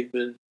that they've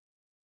been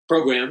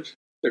programmed.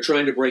 They're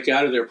trying to break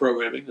out of their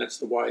programming. That's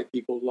why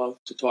people love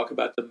to talk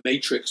about the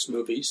Matrix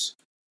movies,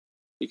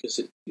 because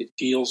it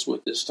deals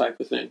with this type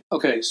of thing.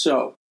 Okay,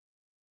 so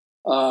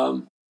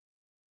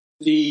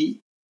the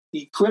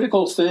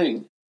critical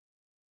thing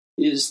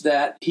is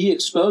that he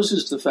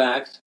exposes the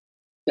fact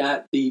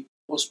that the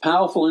most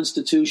powerful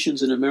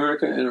institutions in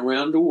America and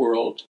around the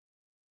world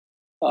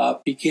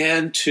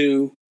began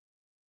to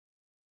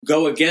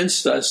go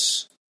against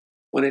us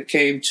when it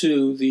came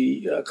to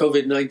the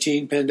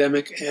COVID-19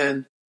 pandemic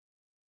and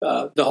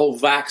the whole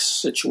vax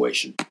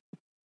situation.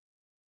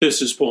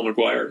 This is Paul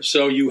McGUIRE.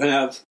 So you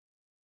have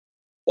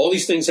all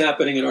these things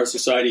happening in our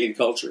society and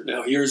culture.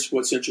 Now, here's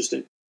what's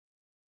interesting.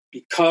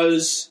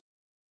 Because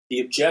the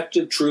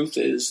objective truth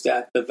is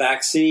that the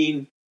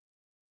vaccine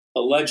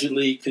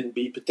allegedly can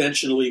be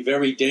potentially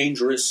very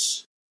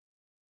dangerous,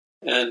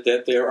 and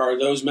that there are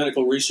those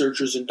medical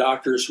researchers and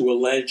doctors who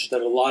allege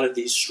that a lot of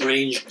these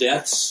strange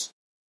deaths,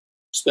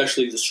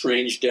 especially the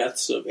strange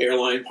deaths of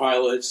airline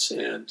pilots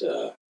and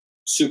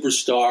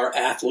superstar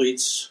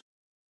athletes,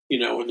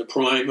 in the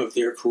prime of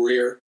their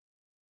career,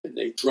 and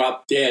they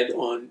drop dead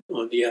on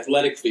the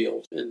athletic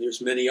field. And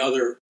there's many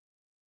other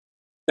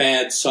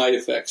bad side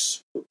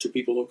effects to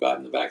people who've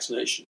gotten the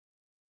vaccination.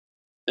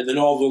 And then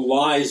all the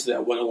lies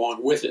that went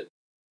along with it,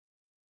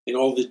 and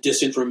all the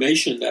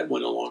disinformation that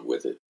went along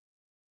with it.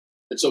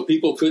 And so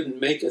people couldn't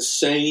make a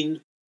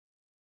sane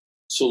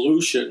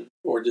solution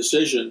or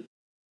decision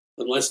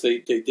unless they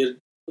did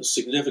a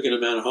significant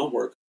amount of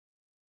homework.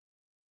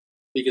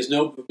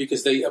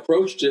 Because they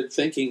approached it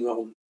thinking,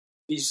 oh,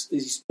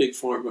 these big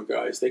pharma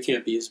guys, they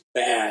can't be as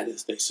bad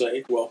as they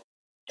say. Well,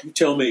 you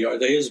tell me, are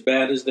they as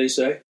bad as they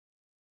say?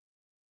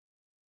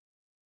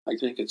 I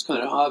think it's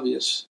kind of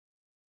obvious.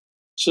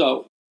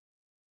 So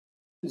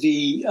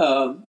the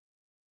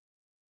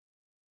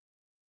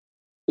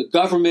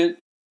government,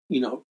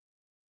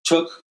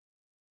 took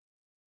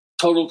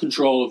total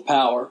control of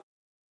power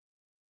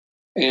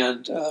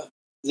and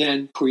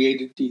then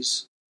created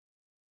these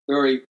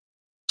very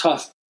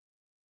tough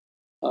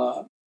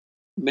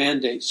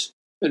mandates.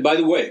 And by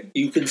the way,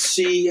 you can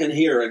see and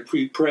hear and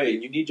pray,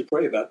 and you need to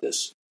pray about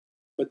this,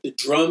 but the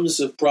drums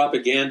of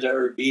propaganda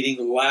are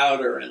beating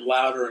louder and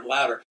louder and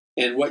louder.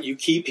 And what you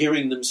keep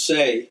hearing them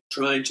say,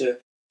 trying to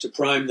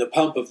prime the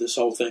pump of this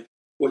whole thing,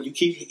 what you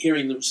keep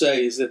hearing them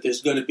say is that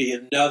there's going to be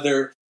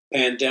another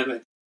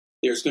pandemic.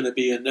 There's going to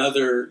be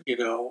another,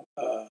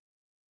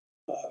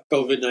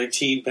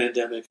 COVID-19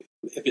 pandemic.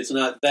 If it's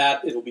not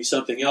that, it'll be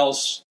something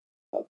else,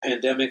 a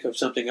pandemic of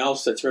something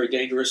else that's very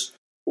dangerous,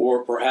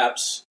 or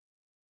perhaps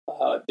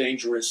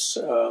dangerous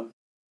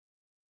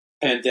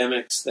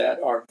pandemics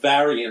that are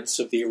variants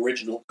of the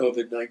original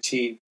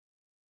COVID-19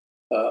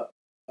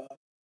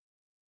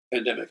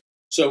 pandemic.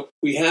 So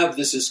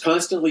this is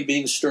constantly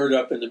being stirred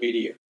up in the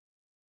media,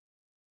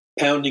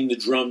 pounding the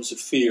drums of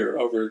fear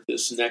over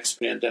this next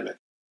pandemic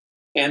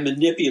and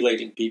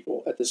manipulating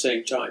people at the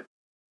same time,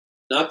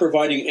 not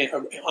providing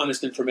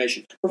honest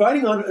information.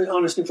 Providing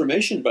honest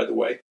information, by the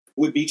way,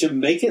 would be to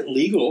make it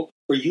legal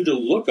for you to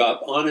look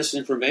up honest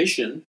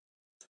information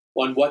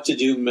on what to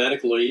do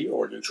medically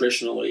or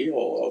nutritionally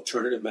or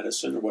alternative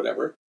medicine or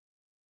whatever,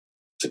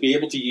 to be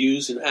able to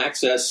use and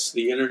access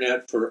the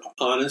internet for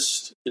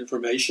honest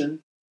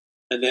information.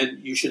 And then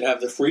you should have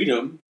the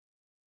freedom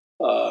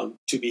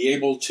to be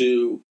able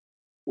to,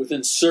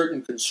 within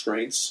certain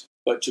constraints,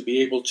 but to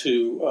be able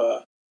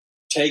to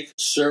take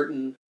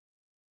certain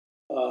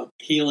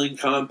healing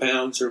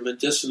compounds or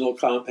medicinal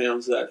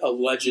compounds that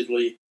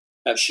allegedly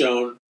have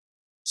shown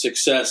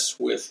success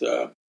with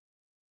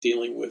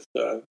dealing with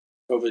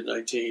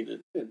COVID-19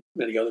 and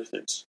many other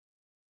things.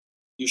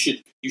 You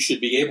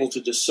should be able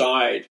to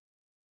decide,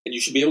 and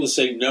you should be able to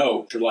say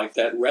no to like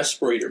that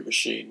respirator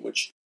machine,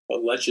 which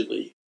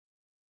allegedly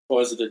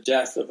caused the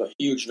death of a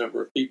huge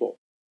number of people.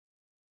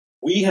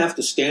 We have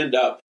to stand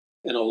up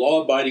in a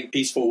law-abiding,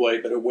 peaceful way,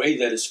 but a way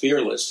that is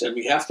fearless, and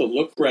we have to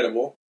look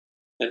credible,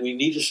 and we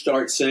need to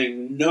start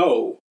saying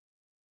no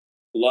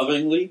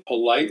lovingly,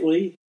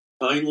 politely,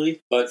 kindly,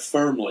 but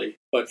firmly,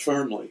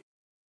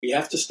 We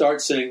have to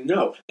start saying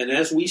no. And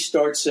as we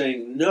start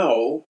saying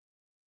no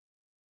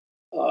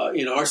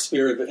in our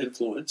sphere of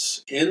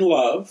influence, in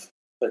love,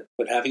 but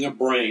having a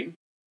brain,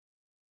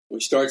 we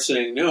start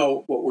saying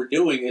no, what we're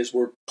doing is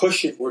we're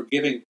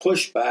giving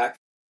pushback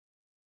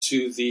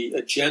to the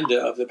agenda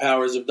of the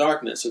powers of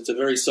darkness. It's a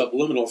very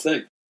subliminal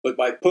thing. But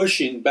by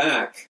pushing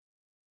back,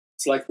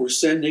 it's like we're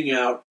sending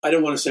out, I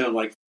don't want to sound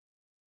like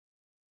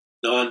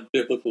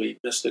non-biblically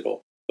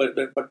mystical, but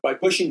by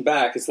pushing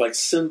back, it's like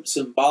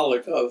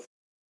symbolic of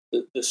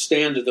the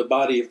stand of the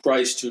body of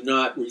Christ to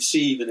not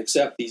receive and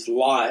accept these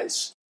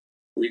lies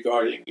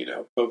regarding,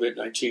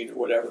 COVID-19 or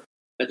whatever,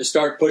 and to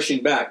start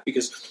pushing back,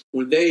 because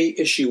when they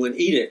issue an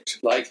edict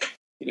like,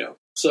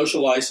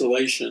 social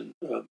isolation,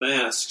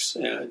 masks,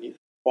 and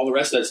all the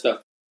rest of that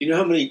stuff, you know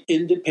how many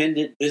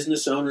independent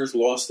business owners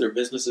lost their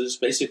businesses,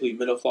 basically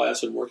middle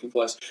class and working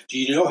class? Do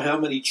you know how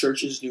many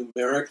churches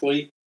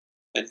numerically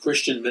and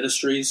Christian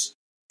ministries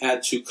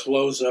had to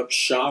close up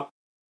shop,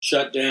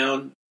 shut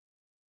down,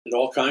 and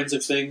all kinds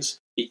of things?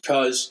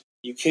 Because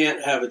you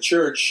can't have a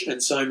church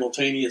and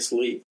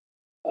simultaneously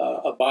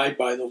abide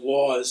by the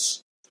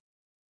laws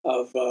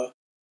of, how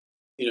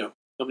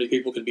many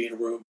people can be in a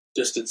room,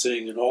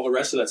 distancing, and all the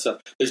rest of that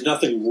stuff. There's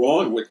nothing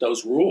wrong with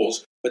those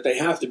rules, but they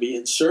have to be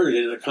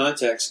inserted in a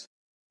context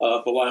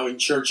of allowing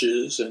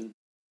churches and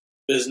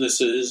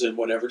businesses and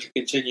whatever to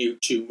continue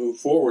to move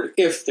forward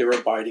if they're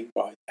abiding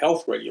by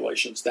health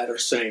regulations that are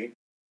sane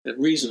and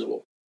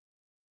reasonable.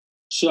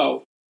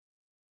 So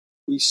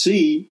we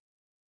see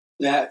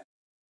that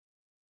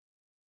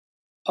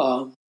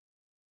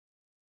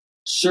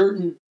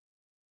certain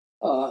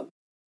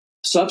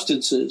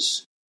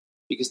substances,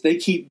 because they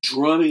keep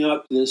drumming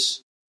up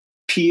this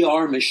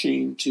PR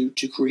machine to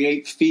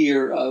create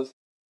fear of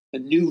a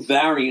new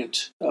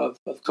variant of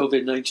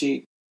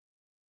COVID-19.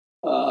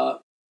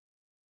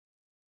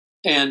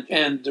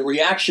 And the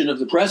reaction of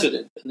the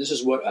president, and this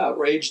is what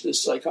outraged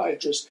this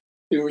psychiatrist,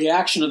 the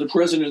reaction of the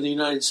president of the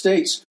United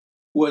States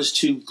was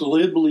to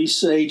glibly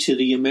say to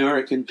the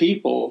American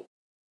people,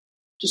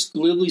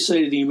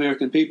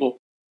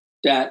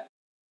 that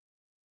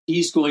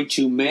he's going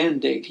to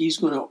mandate, he's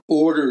going to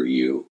order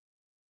you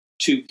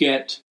to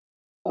get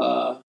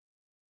the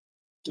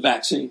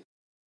vaccine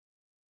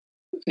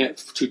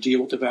to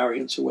deal with the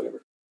variants or whatever.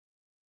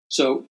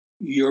 So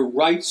your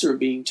rights are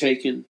being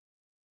taken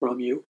from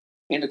you.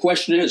 And the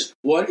question is,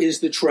 what is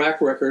the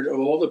track record of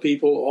all the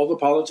people, all the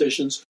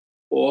politicians,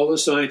 all the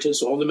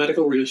scientists, all the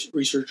medical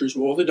researchers,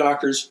 all the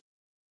doctors?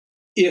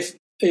 If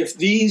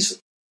these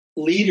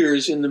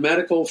leaders in the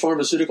medical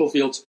pharmaceutical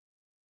fields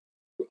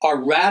are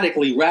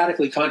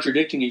radically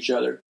contradicting each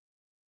other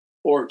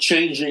or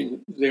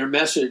changing their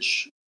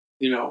message,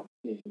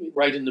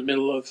 right in the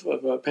middle of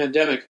a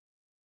pandemic,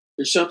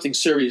 there's something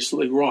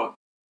seriously wrong.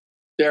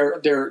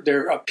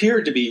 There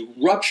appear to be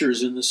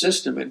ruptures in the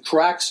system and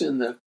cracks in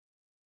the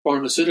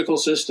pharmaceutical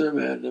system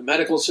and the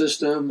medical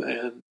system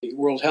and the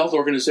World Health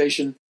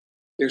Organization.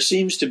 There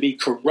seems to be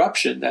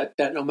corruption that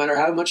no matter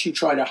how much you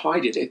try to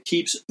hide it, it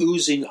keeps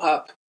oozing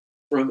up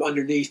from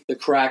underneath the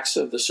cracks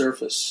of the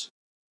surface.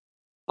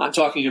 I'm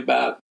talking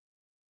about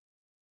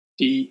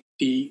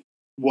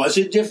was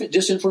it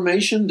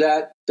disinformation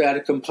that a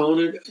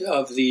component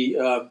of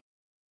the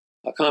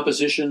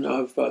composition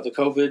of the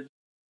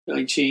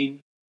COVID-19?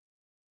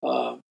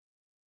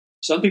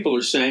 Some people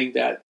are saying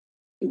that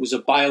it was a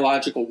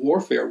biological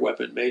warfare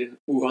weapon made in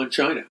Wuhan,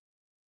 China,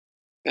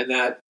 and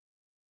that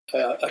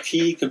a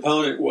key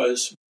component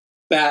was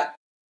bat.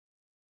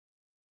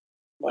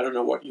 I don't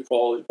know what you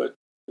call it, but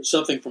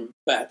something from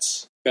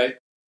bats. Okay.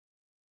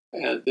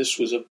 And this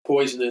was a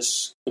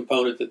poisonous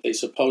component that they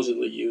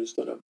supposedly used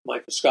on a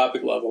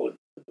microscopic level in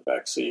the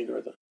vaccine or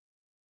the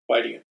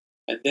fighting it.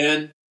 And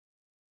then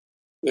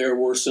there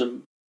were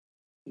some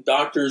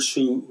doctors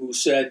who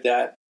said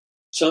that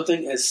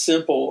something as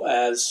simple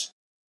as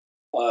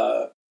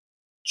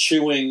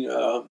chewing,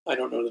 I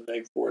don't know the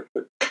name for it,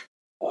 but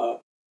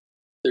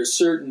there's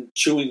certain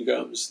chewing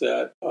gums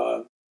that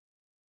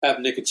have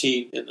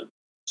nicotine in them.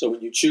 So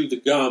when you chew the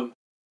gum,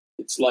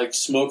 it's like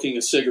smoking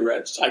a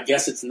cigarette. I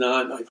guess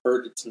I've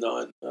heard it's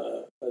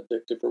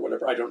non-addictive or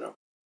whatever. I don't know.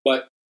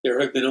 But there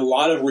have been a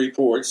lot of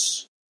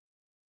reports,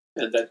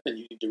 and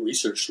you need to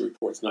research the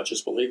reports, not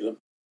just believe them,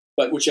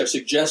 but which have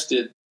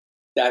suggested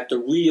that the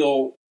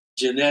real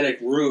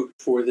genetic root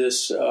for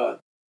this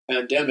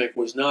pandemic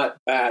was not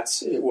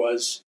bats. It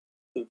was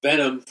the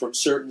venom from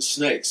certain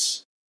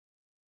snakes.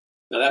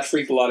 Now, that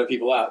freaked a lot of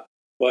people out.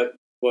 But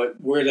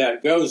where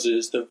that goes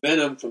is the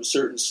venom from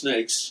certain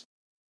snakes.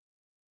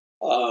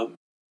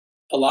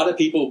 A lot of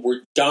people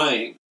were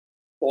dying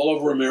all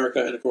over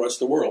America and across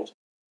the world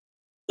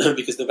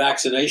because the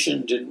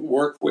vaccination didn't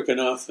work quick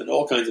enough and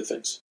all kinds of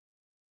things.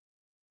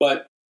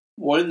 But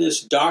when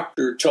this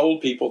doctor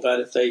told people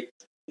that if they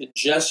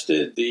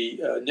ingested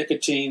the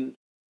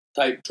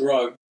nicotine-type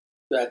drug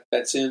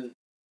that's in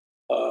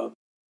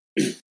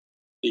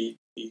the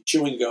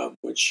chewing gum,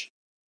 which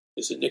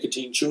is a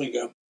nicotine chewing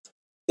gum,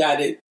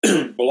 that it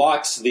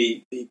blocks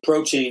the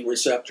protein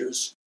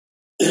receptors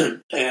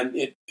and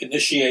it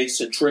initiates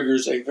and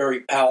triggers a very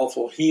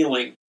powerful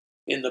healing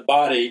in the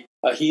body,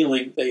 a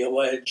healing, they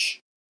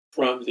allege,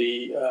 from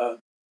the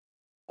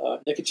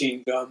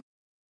nicotine gum,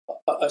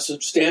 a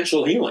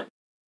substantial healing,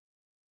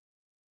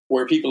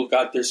 where people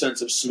got their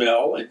sense of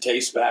smell and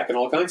taste back and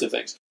all kinds of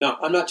things. Now,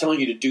 I'm not telling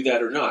you to do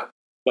that or not,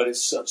 but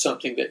it's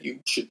something that you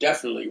should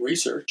definitely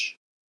research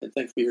and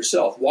think for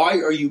yourself. Why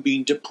are you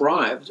being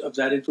deprived of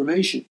that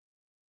information?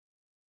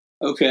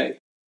 Okay,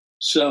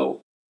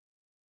 so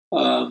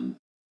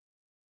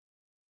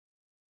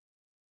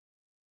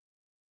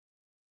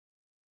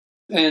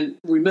and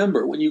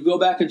remember, when you go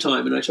back in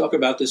time, and I talk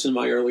about this in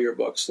my earlier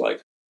books,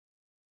 like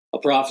A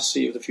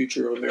Prophecy of the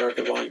Future of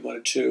America, Volume 1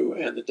 and 2,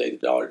 and The Day the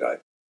Dollar Died,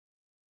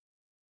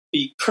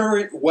 the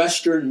current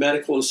Western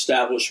medical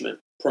establishment,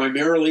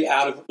 primarily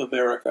out of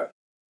America,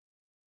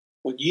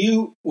 when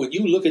you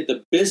look at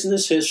the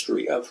business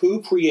history of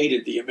who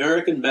created the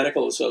American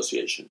Medical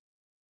Association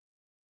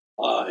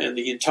and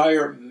the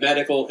entire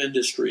medical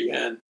industry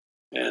and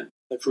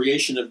the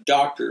creation of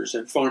doctors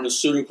and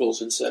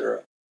pharmaceuticals,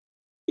 etc.,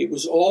 it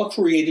was all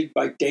created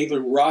by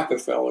David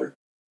Rockefeller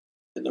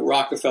and the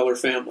Rockefeller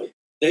family.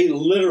 They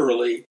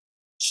literally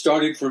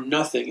started from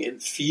nothing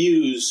and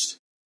fused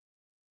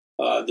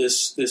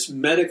this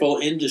medical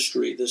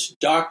industry, this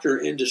doctor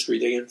industry.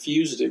 They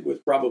infused it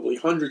with probably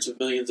hundreds of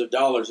millions of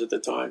dollars at the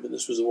time, and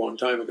this was a long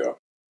time ago.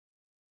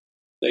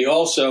 They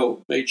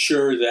also made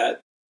sure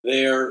that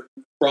their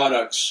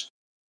products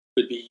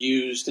could be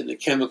used in the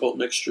chemical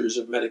mixtures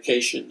of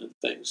medication and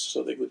things,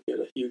 so they would get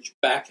a huge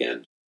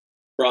back-end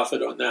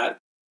profit on that.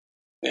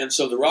 And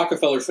so the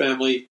Rockefeller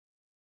family,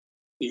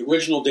 the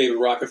original David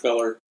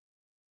Rockefeller,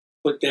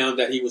 put down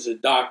that he was a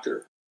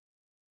doctor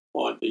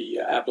on the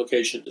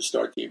application to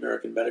start the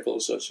American Medical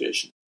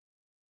Association.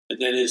 And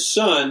then his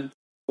son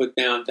put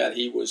down that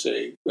he was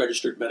a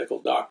registered medical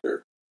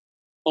doctor,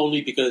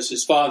 only because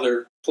his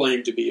father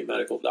claimed to be a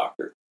medical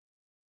doctor.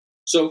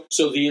 So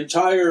the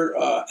entire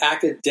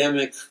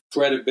academic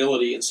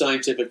credibility and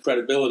scientific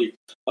credibility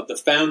of the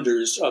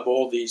founders of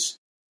all these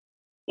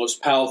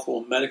most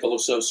powerful medical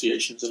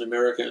associations in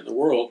America and the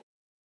world,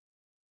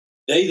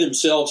 they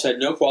themselves had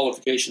no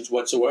qualifications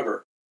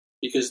whatsoever,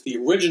 because the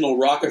original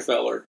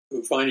Rockefeller,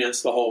 who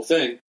financed the whole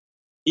thing,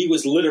 he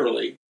was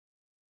literally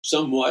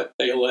somewhat,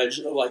 they allege,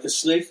 like a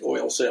snake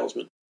oil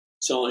salesman,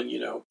 selling,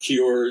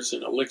 cures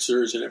and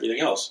elixirs and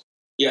everything else.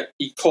 Yet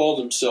he called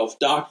himself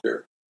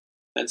doctor.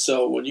 And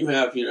so when you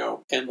have,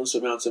 endless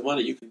amounts of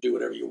money, you can do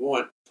whatever you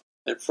want.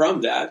 And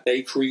from that,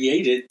 they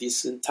created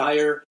this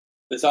entire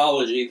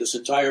mythology, this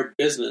entire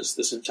business,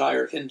 this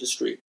entire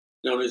industry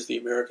known as the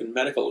American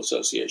Medical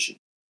Association.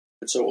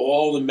 And so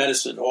all the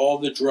medicine, all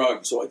the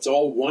drugs, so it's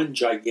all one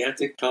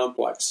gigantic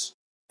complex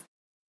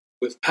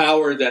with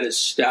power that is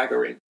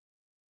staggering.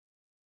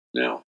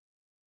 Now,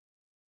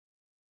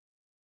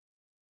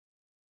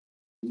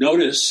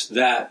 notice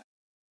that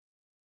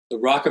the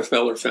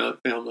Rockefeller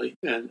family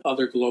and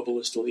other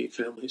globalist elite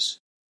families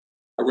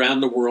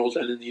around the world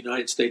and in the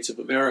United States of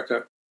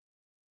America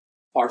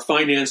are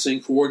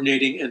financing,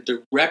 coordinating, and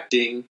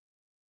directing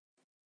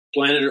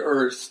planet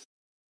Earth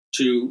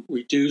to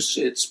reduce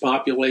its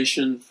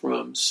population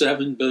from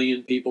 7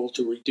 billion people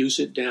to reduce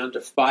it down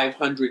to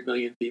 500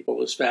 million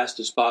people as fast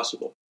as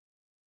possible.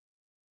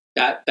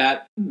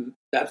 That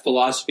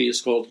philosophy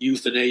is called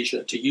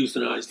euthanasia, to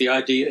euthanize. The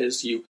idea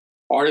is you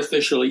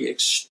artificially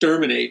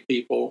exterminate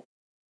people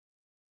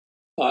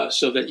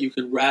so that you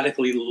can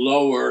radically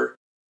lower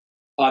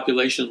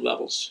population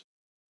levels.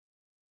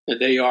 And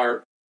they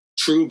are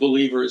true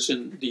believers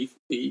in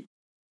the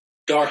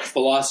dark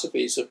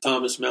philosophies of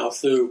Thomas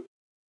Malthus,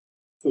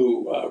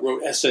 who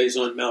wrote essays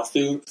on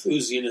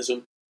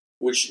Malthusianism,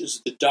 which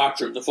is the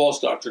doctrine, the false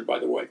doctrine, by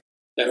the way,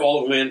 that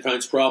all of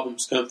mankind's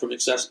problems come from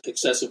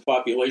excessive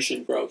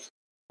population growth.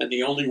 And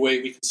the only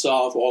way we can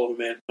solve all of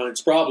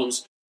mankind's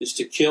problems is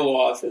to kill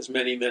off as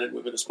many men and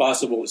women as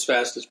possible, as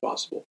fast as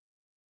possible.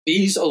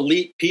 These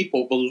elite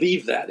people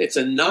believe that. It's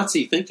a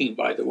Nazi thinking,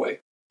 by the way.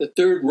 The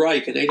Third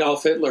Reich and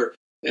Adolf Hitler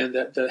and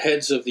the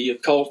heads of the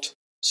occult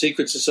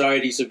secret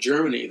societies of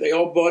Germany, they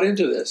all bought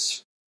into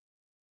this.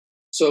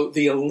 So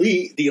the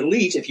elite,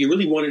 if you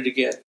really wanted to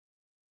get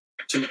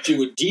to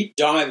do a deep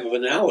dive of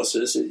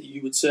analysis,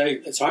 you would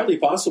say it's highly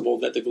possible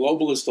that the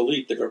globalist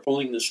elite that are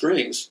pulling the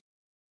strings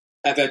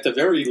have at the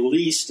very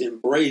least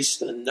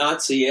embraced a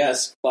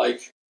Nazi-esque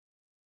like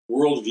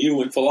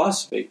worldview and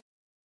philosophy.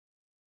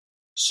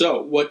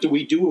 So what do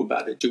we do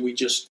about it? Do we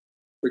just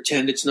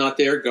pretend it's not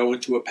there, go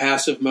into a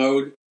passive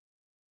mode,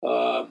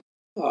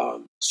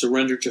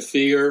 surrender to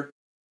fear?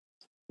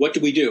 What do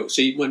we do?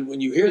 See,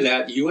 when you hear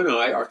that, you and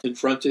I are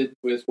confronted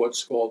with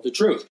what's called the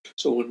truth.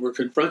 So when we're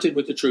confronted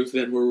with the truth,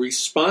 then we're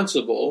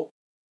responsible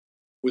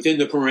within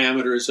the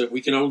parameters of we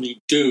can only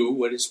do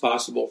what is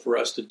possible for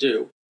us to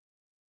do.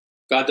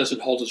 God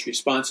doesn't hold us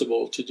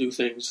responsible to do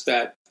things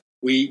that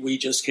we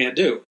just can't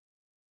do.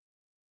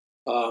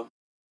 But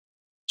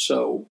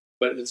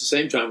at the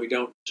same time, we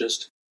don't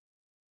just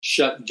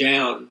shut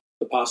down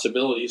the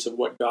possibilities of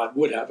what God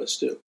would have us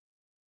do.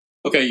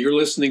 Okay, you're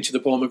listening to the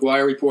Paul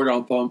McGUIRE Report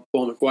on Paul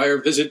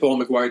McGUIRE. Visit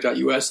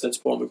paulmcguire.us. That's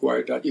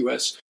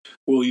paulmcguire.us.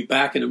 We'll be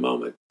back in a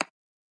moment.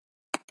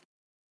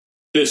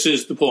 This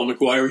is the Paul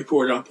McGUIRE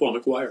Report on Paul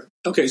McGUIRE.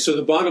 Okay, so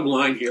the bottom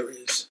line here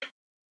is,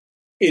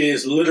 it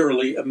is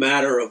literally a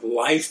matter of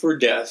life or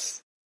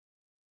death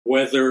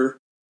whether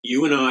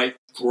you and I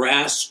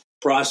grasp,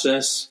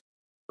 process,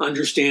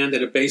 understand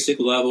at a basic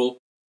level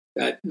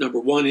that, number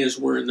one, is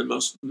we're in the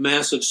most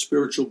massive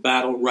spiritual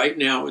battle right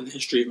now in the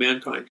history of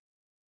mankind.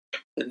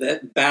 And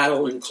that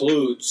battle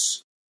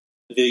includes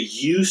the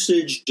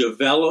usage,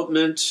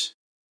 development,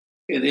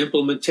 and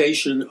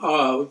implementation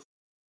of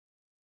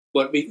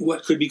what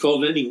could be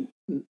called a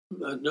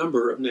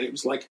number of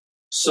names, like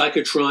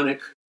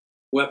psychotronic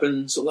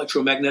weapons,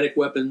 electromagnetic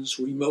weapons,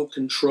 remote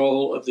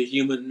control of the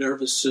human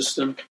nervous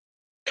system,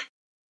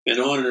 and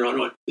on and on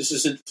and on. This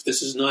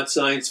is not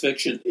science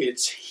fiction.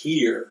 It's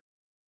here.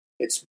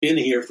 It's been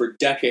here for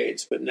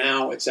decades, but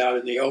now it's out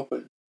in the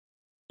open.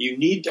 You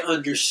need to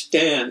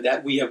understand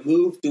that we have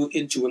moved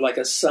into like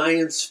a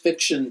science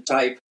fiction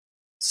type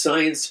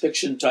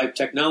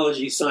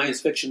technology, science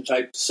fiction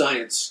type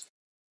science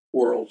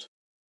world,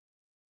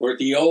 where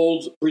the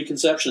old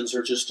preconceptions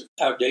are just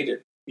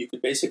outdated. You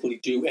can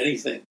basically do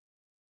anything.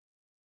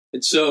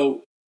 And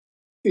so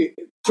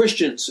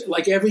Christians,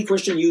 like every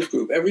Christian youth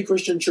group, every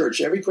Christian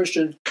church, every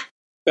Christian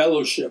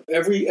fellowship,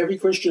 every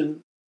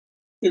Christian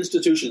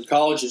institutions,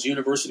 colleges,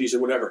 universities, or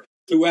whatever,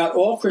 throughout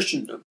all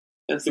Christendom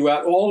and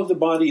throughout all of the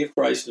body of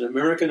Christ in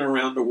America and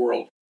around the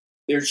world,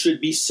 there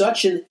should be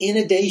such an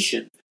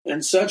inundation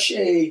and such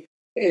a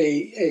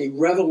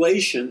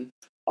revelation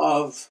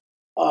of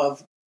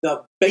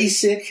the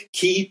basic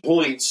key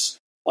points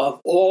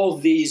of all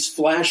these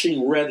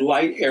flashing red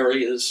light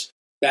areas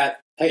that,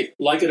 hey,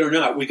 like it or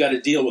not, we got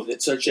to deal with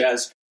it, such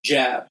as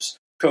jabs,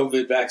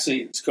 COVID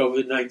vaccines,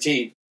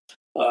 COVID-19,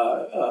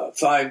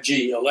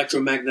 5G,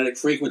 electromagnetic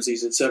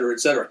frequencies, et cetera, et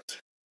cetera.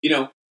 You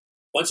know,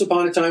 once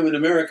upon a time in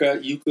America,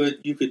 you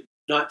could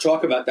not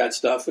talk about that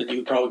stuff and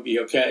you'd probably be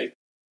okay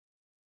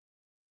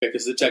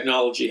because the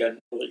technology hadn't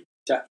really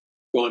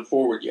gone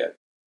forward yet.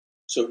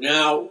 So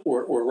now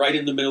we're right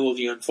in the middle of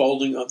the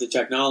unfolding of the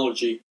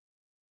technology.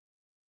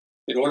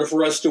 In order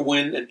for us to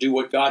win and do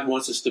what God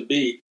wants us to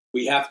be,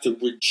 we have to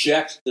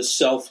reject the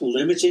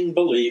self-limiting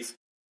belief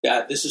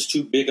that this is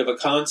too big of a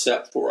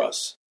concept for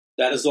us.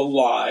 That is a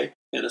lie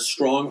and a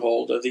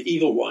stronghold of the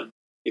evil one.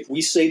 If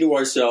we say to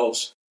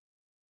ourselves,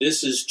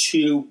 this is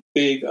too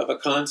big of a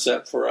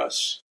concept for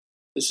us,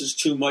 this is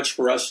too much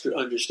for us to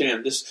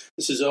understand, this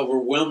is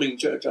overwhelming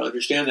to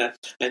understand that,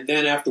 and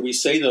then after we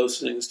say those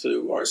things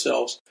to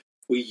ourselves,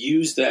 we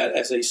use that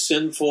as a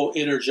sinful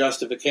inner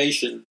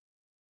justification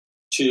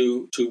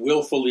to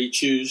willfully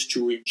choose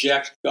to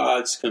reject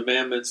God's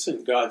commandments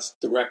and God's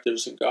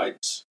directives and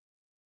guidance.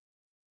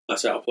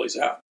 That's how it plays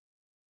out.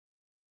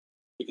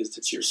 Because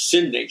it's your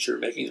sin nature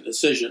making a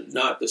decision,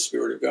 not the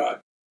Spirit of God.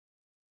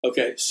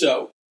 Okay,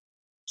 so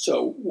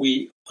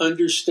we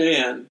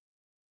understand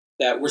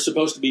that we're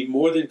supposed to be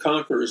more than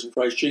conquerors in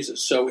Christ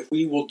Jesus. So if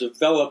we will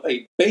develop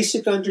a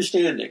basic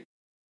understanding,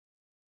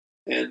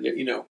 and,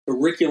 you know,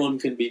 curriculum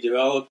can be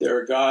developed. There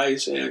are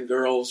guys and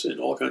girls in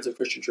all kinds of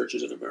Christian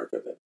churches in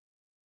America that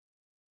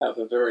have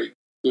a very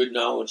good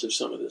knowledge of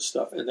some of this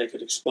stuff, and they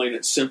could explain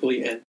it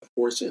simply and, of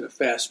course, in a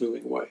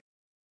fast-moving way.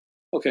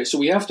 Okay, so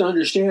we have to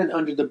understand,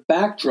 under the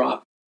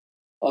backdrop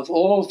of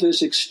all of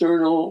this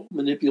external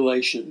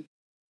manipulation,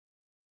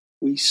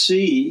 we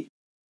see,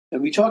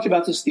 and we talked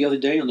about this the other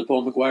day on the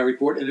Paul McGUIRE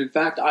Report, and in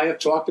fact, I have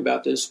talked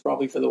about this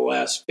probably for the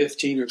last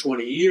 15 or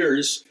 20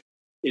 years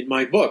in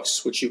my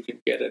books, which you can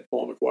get at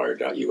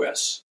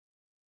paulmcguire.us.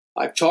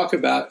 I talked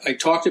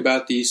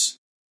about these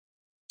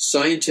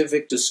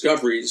scientific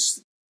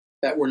discoveries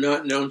that were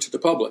not known to the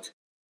public,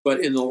 but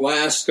in the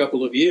last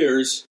couple of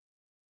years,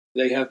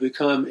 they have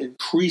become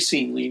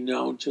increasingly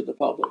known to the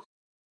public.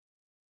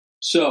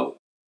 So,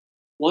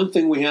 one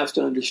thing we have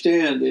to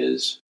understand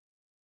is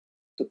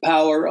the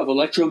power of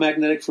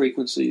electromagnetic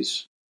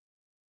frequencies.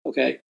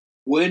 Okay,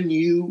 when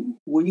you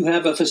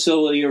have a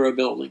facility or a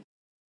building,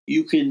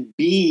 you can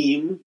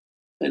beam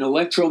an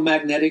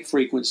electromagnetic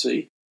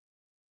frequency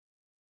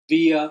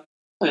via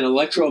an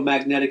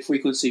electromagnetic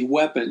frequency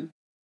weapon,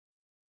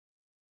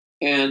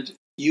 and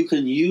you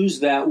can use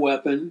that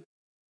weapon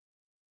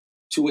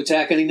to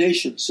attack any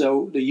nation.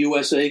 So the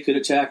USA could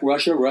attack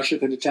Russia, Russia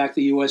could attack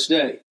the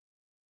USA.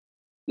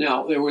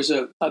 Now, there was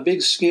a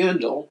big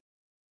scandal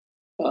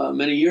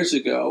many years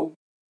ago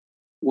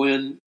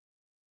when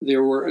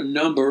there were a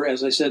number,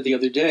 as I said the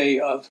other day,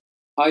 of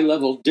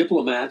high-level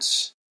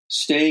diplomats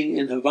staying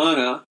in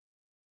Havana,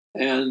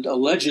 and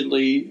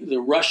allegedly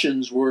the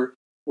Russians were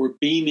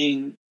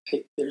beaming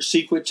their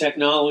secret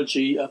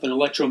technology of an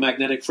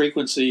electromagnetic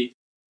frequency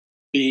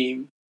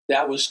beam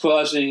that was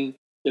causing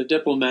the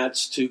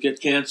diplomats to get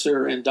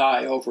cancer and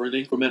die over an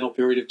incremental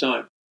period of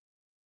time.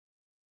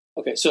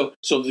 Okay, so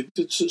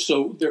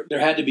there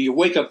had to be a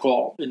wake-up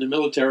call in the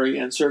military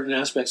and certain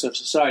aspects of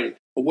society.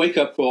 A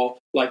wake-up call,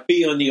 like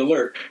be on the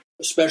alert,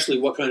 especially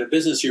what kind of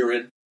business you're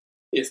in.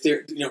 If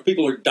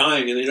people are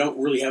dying and they don't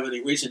really have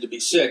any reason to be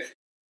sick,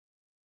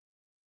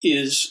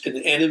 is an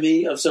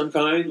enemy of some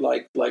kind,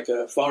 like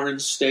a foreign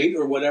state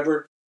or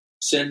whatever,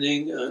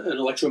 sending an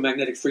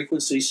electromagnetic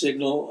frequency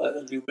signal,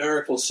 a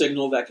numerical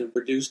signal that can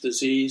produce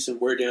disease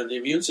and wear down the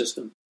immune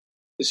system.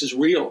 This is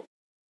real.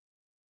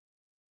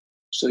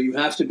 So you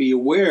have to be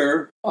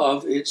aware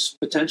of its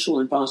potential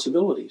and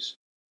possibilities.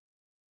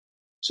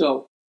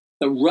 So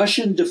the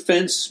Russian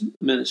defense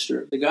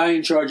minister, the guy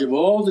in charge of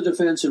all the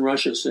defense in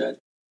Russia, said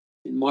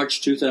in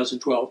March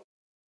 2012,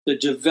 the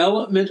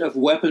development of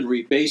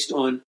weaponry based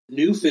on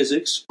new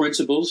physics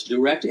principles,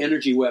 direct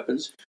energy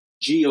weapons,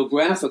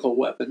 geographical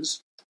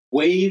weapons,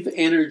 wave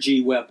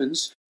energy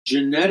weapons,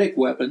 genetic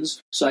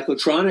weapons,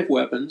 psychotronic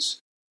weapons,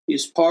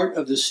 is part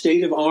of the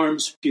State of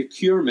Arms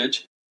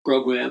procurement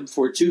program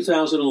for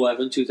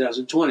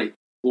 2011-2020,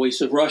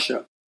 Voice of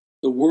Russia.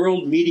 The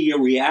world media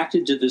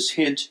reacted to this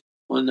hint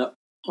on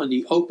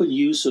the open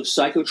use of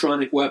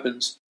psychotronic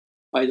weapons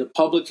by the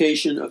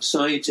publication of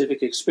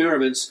scientific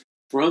experiments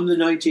from the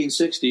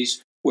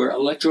 1960s where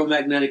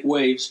electromagnetic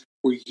waves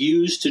were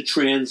used to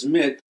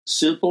transmit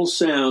simple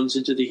sounds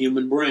into the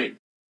human brain.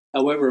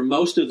 However,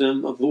 most of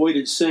them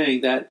avoided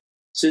saying that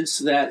since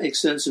that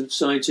extensive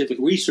scientific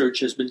research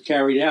has been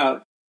carried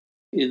out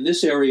in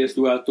this area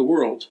throughout the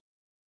world.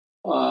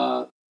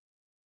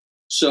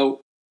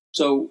 So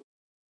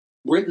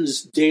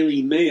Britain's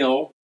Daily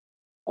Mail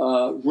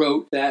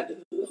wrote that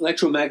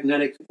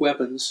electromagnetic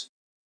weapons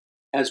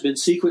has been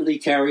secretly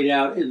carried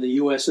out in the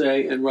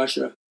USA and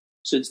Russia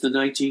since the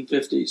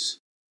 1950s,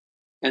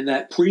 and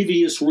that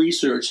previous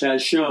research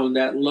has shown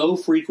that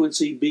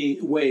low-frequency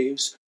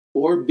waves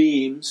or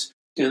beams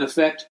can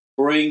affect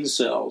brain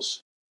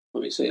cells.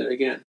 Let me say that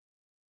again.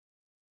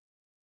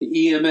 The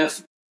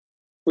EMF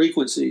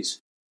frequencies,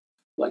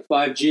 like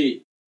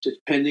 5G,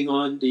 depending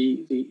on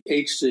the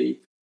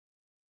HC,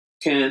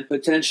 can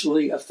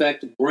potentially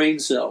affect brain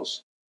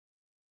cells.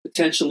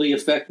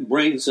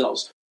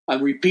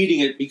 I'm repeating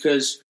it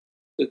because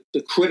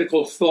the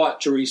critical thought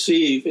to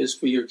receive is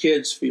for your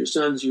kids, for your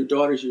sons, your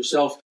daughters,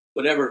 yourself,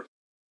 whatever.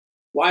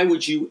 Why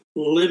would you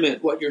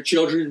limit what your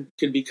children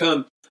can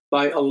become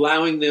by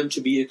allowing them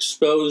to be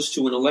exposed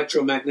to an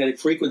electromagnetic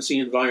frequency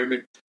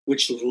environment,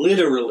 which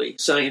literally,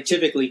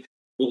 scientifically,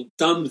 will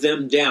dumb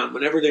them down?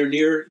 Whenever they're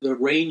near the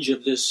range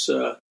of this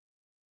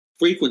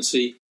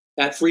frequency,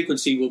 that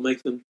frequency will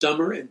make them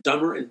dumber and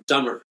dumber and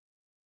dumber.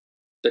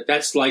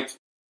 That's like,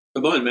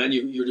 come on, man,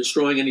 you're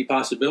destroying any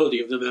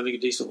possibility of them having a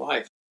decent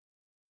life.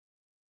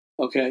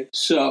 Okay,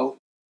 so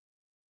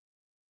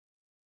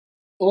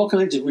all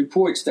kinds of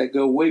reports that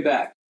go way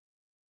back.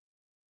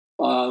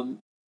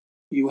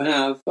 You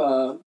have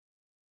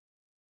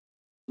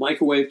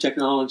microwave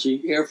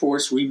technology, Air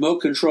Force, remote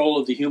control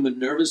of the human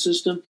nervous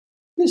system.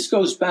 This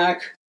goes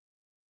back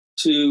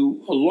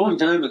to a long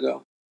time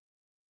ago.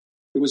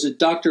 There was a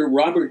Dr.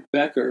 Robert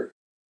Becker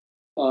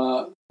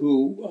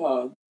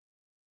who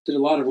did a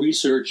lot of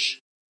research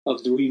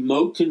of the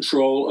remote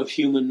control of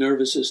human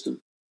nervous system.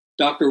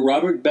 Dr.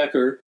 Robert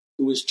Becker,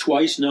 who was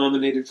twice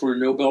nominated for a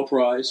Nobel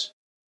Prize,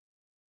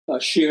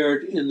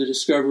 shared in the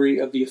discovery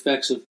of the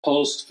effects of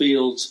pulsed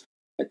fields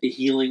at the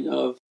healing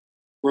of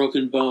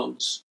broken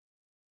bones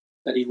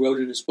that he wrote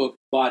in his book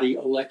Body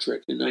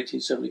Electric in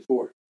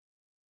 1974,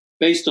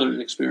 based on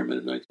an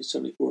experiment in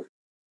 1974.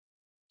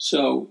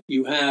 So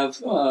you have,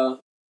 the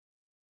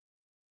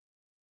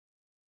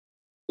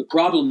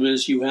problem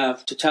is you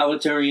have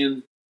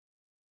totalitarian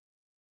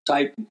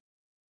type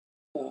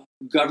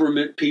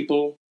government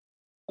people,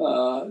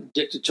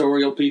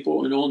 dictatorial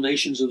people in all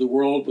nations of the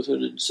world with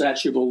an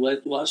insatiable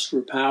lust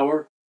for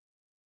power.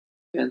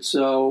 And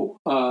so,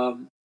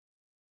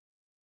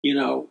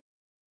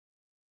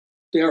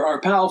 there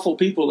are powerful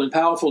people and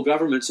powerful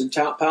governments and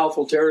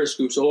powerful terrorist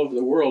groups all over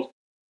the world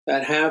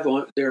that have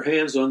their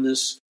hands on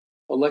this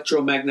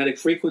electromagnetic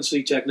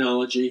frequency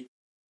technology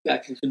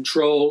that can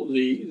control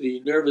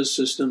the nervous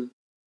system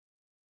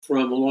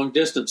from a long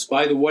distance.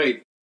 By the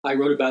way, I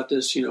wrote about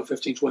this,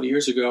 15, 20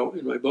 years ago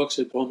in my books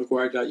at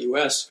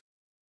paulmcguire.us,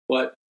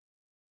 but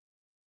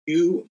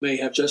you may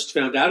have just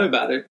found out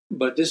about it,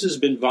 but this has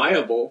been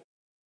viable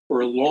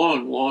for a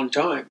long, long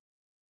time.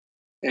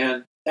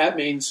 And that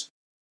means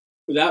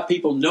without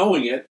people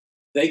knowing it,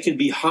 they can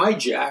be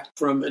hijacked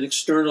from an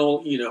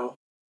external,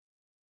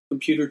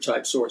 computer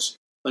type source.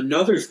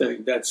 Another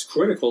thing that's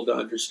critical to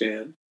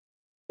understand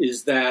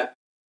is that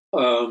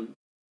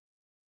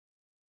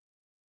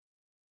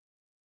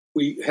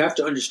we have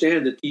to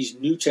understand that these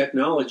new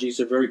technologies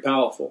are very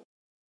powerful.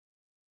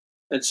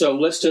 And so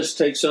let's just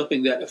take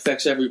something that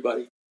affects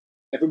everybody.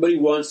 Everybody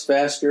wants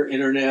faster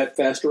internet,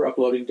 faster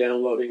uploading,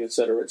 downloading, et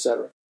cetera, et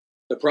cetera.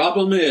 The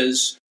problem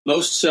is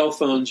most cell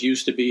phones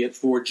used to be at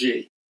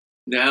 4G.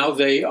 Now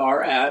they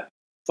are at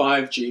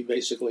 5G,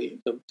 basically,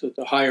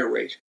 the higher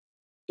rate.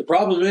 The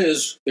problem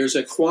is there's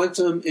a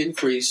quantum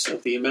increase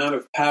of the amount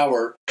of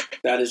power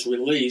that is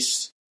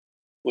released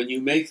when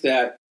you make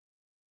that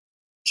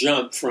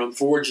jump from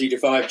 4G to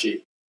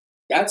 5G.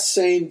 That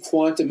same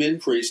quantum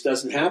increase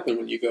doesn't happen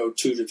when you go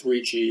 2 to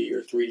 3G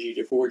or 3G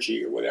to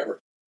 4G or whatever.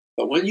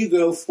 But when you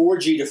go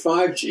 4G to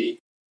 5G,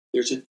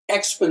 there's an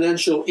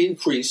exponential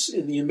increase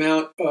in the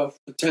amount of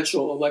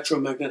potential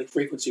electromagnetic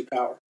frequency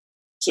power.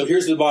 So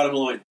here's the bottom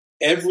line.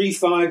 Every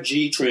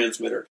 5G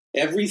transmitter,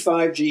 every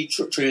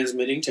 5G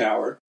transmitting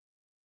tower,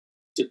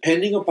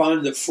 depending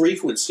upon the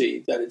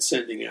frequency that it's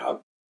sending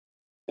out,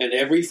 and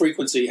every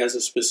frequency has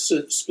a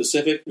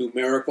specific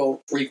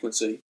numerical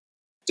frequency,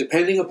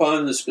 depending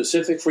upon the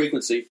specific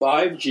frequency,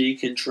 5G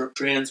can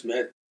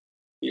transmit,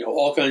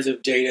 all kinds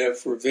of data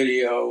for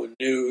video and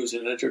news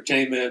and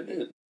entertainment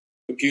and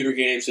computer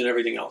games and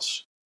everything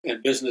else.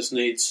 And business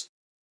needs,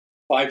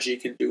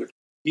 5G can do a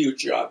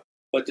huge job.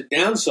 But the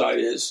downside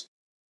is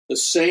the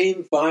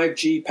same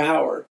 5G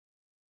power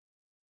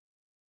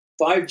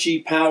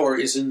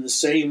is in the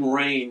same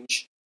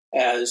range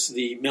as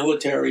the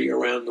military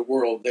around the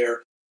world,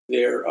 their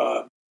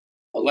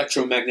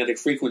electromagnetic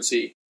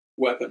frequency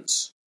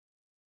weapons.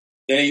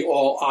 They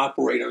all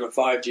operate on a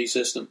 5G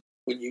system.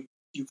 When you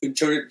can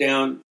turn it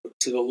down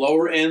to the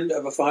lower end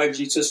of a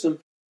 5G system,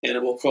 and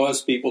it will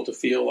cause people to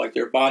feel like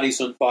their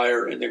body's on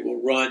fire, and they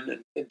will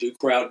run and do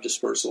crowd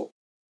dispersal.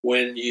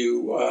 When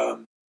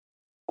you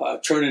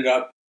turn it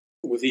up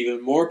with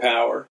even more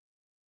power,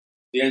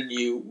 then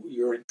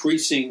you're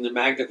increasing the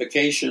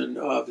magnification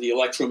of the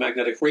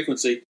electromagnetic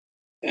frequency,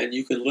 and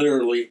you can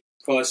literally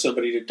cause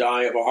somebody to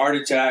die of a heart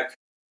attack,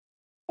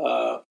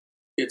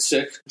 get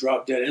sick,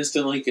 drop dead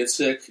instantly, get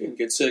sick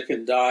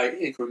and die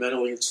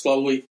incrementally and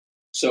slowly.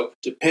 So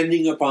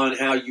depending upon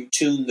how you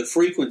tune the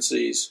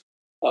frequencies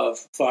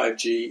of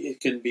 5G, it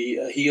can be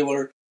a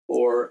healer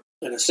or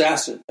an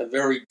assassin, a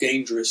very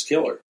dangerous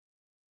killer.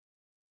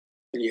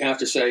 And you have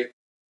to say,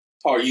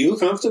 are you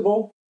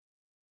comfortable?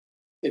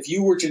 If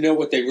you were to know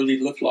what they really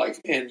look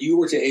like, and you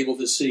were to able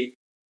to see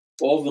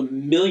all the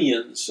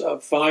millions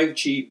of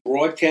 5G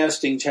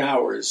broadcasting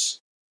towers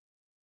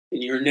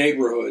in your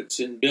neighborhoods,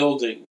 in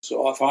buildings,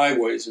 off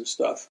highways and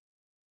stuff,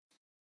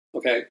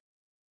 okay?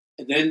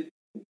 And then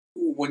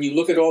when you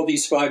look at all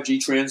these 5G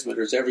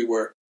transmitters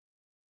everywhere,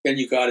 then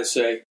you got to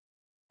say,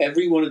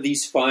 every one of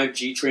these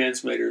 5G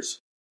transmitters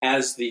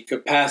has the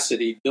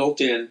capacity built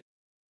in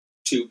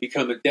to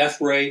become a death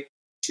ray,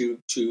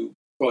 to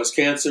cause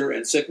cancer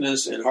and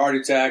sickness and heart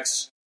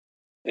attacks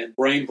and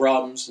brain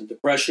problems and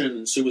depression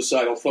and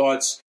suicidal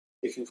thoughts.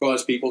 It can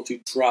cause people to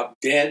drop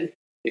dead.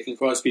 It can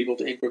cause people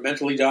to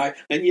incrementally die.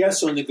 And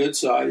yes, on the good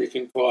side, it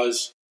can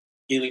cause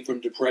healing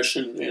from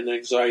depression and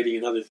anxiety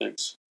and other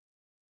things.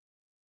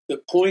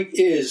 The point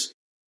is,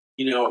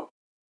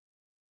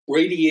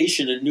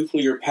 radiation and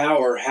nuclear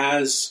power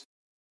has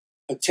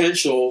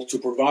potential to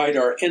provide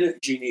our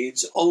energy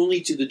needs only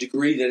to the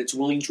degree that it's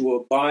willing to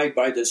abide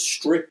by the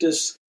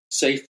strictest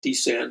safety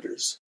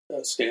standards.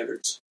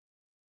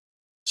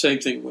 Same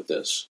thing with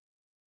this.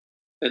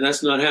 And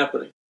that's not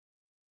happening.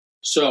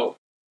 So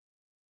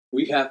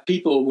we have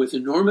people with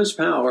enormous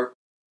power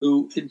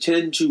who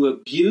intend to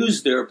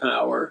abuse their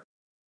power,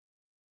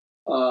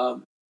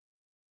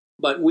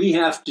 but we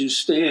have to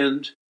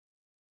stand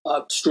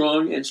up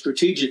strong and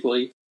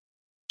strategically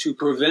to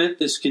prevent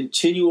this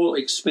continual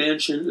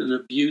expansion and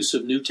abuse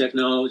of new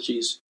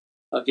technologies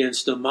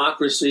against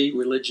democracy,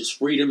 religious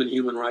freedom, and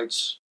human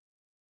rights.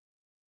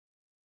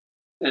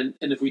 And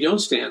if we don't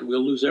stand,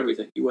 we'll lose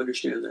everything. You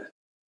understand that?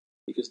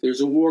 Because there's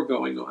a war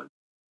going on.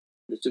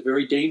 It's a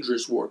very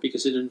dangerous war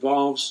because it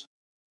involves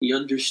the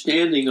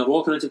understanding of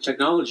all kinds of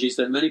technologies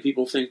that many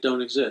people think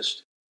don't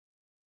exist.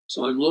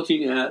 So I'm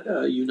looking at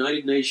a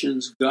United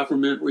Nations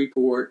government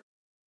report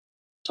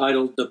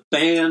titled The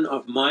Ban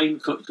of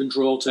Mind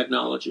Control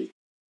Technology.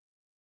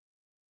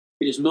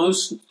 It is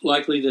most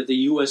likely that the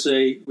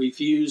USA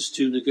refused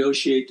to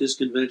negotiate this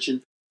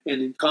convention,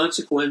 and in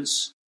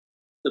consequence,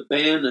 the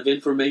ban of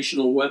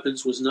informational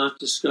weapons was not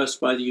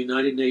discussed by the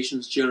United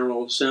Nations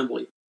General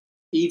Assembly.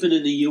 Even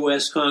in the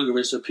U.S.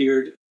 Congress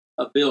appeared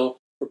a bill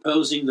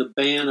proposing the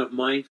ban of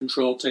mind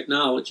control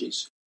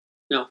technologies.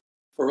 Now,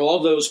 for all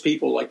those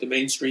people like the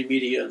mainstream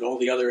media and all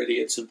the other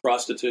idiots and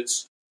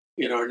prostitutes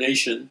in our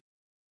nation,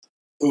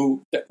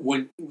 who,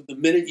 when the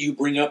minute you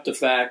bring up the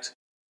fact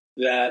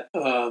that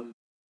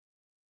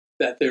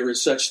that there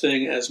is such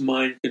thing as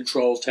mind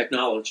control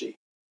technology,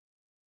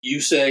 you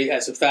say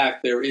as a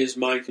fact there is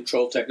mind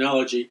control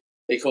technology,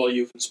 they call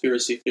you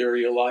conspiracy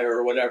theory, a liar,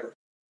 or whatever.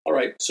 All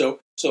right, so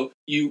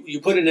you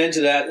put an end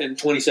to that in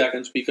 20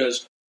 seconds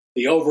because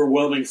the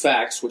overwhelming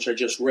facts, which I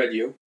just read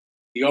you,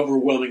 the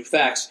overwhelming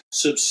facts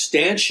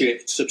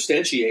substantiate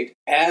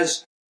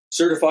as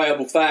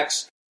certifiable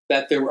facts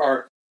that there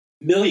are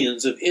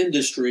millions of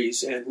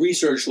industries and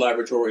research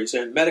laboratories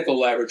and medical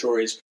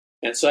laboratories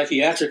and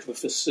psychiatric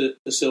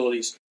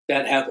facilities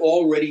that have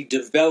already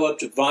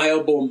developed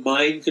viable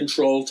mind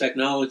control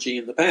technology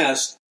in the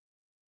past,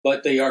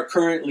 but they are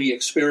currently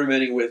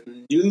experimenting with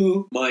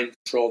new mind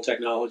control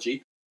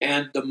technology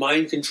and the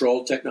mind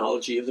control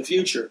technology of the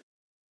future.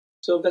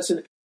 So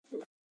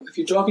if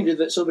you're talking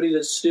to somebody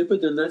that's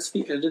stupid, then that's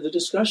the end of the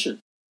discussion.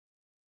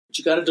 But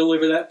you got to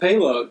deliver that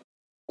payload,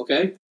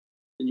 okay?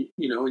 And in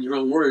your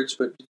own words,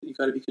 but you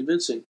got to be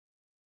convincing.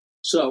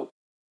 So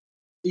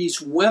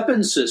these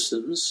weapon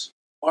systems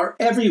are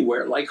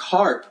everywhere, like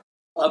HARP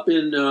up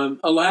in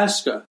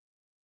Alaska.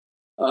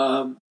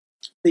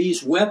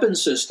 These weapon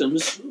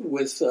systems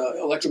with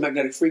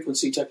electromagnetic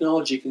frequency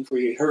technology can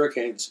create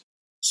hurricanes,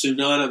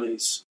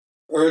 tsunamis,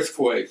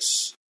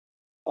 earthquakes.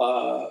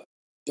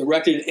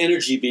 Directed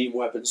energy beam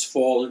weapons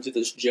fall into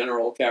this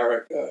general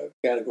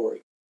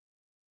category.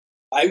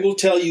 I will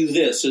tell you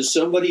this, as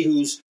somebody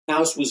whose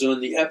house was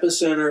on the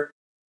epicenter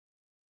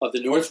of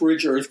the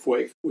Northridge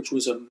earthquake, which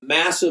was a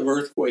massive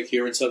earthquake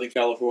here in Southern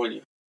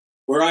California.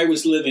 Where I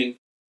was living,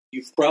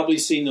 you've probably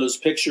seen those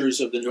pictures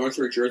of the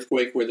Northridge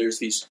earthquake where there's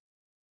these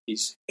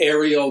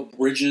aerial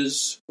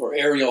bridges or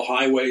aerial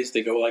highways.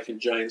 They go like in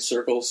giant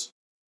circles.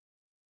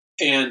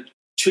 And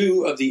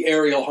two of the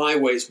aerial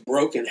highways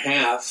broke in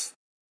half.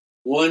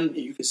 One,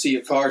 you can see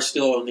a car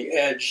still on the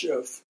edge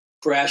of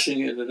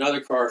crashing, and another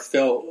car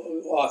fell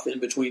off in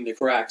between the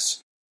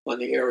cracks on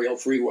the aerial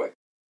freeway.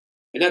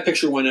 And that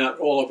picture went out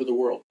all over the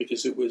world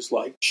because it was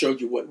like,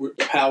 showed you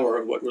the power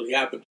of what really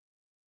happened.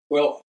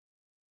 Well,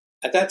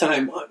 at that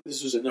time,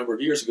 this was a number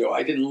of years ago,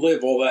 I didn't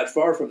live all that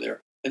far from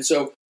there. And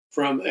so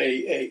from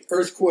a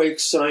earthquake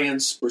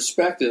science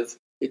perspective,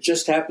 it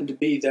just happened to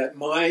be that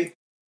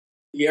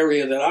the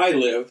area that I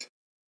lived,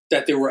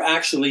 that there were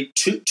actually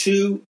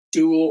two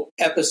dual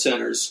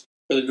epicenters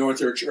for the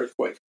Northridge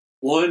earthquake.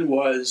 One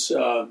was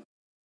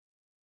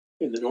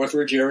in the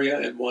Northridge area,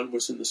 and one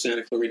was in the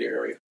Santa Clarita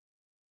area.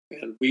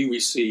 And we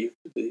received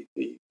the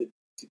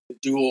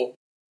dual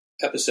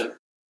epicenter,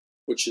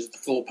 which is the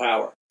full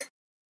power.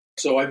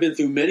 So I've been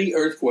through many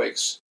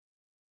earthquakes,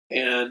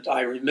 and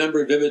I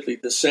remember vividly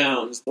the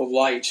sounds, the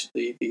light,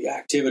 the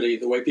activity,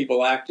 the way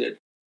people acted.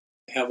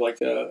 I have like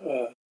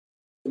a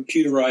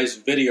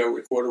computerized video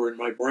recorder in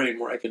my brain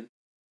where I can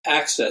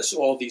access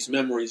all these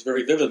memories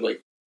very vividly.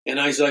 And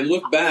as I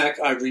look back,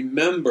 I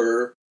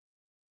remember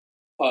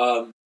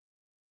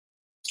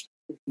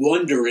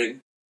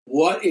wondering,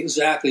 what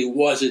exactly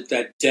was it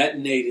that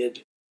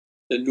detonated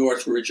the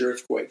Northridge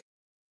earthquake?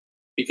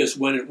 Because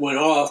when it went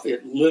off,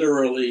 it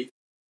literally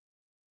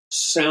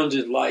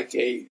sounded like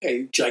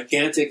a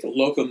gigantic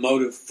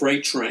locomotive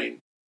freight train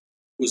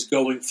was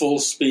going full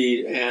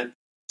speed and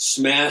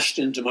smashed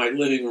into my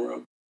living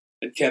room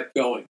and kept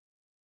going.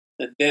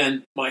 And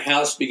then my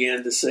house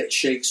began to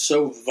shake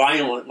so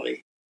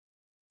violently.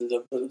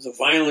 The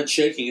violent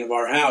shaking of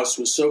our house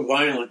was so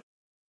violent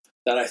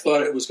that I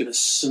thought it was going to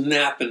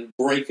snap and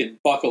break and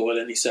buckle at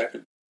any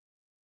second.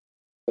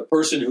 The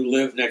person who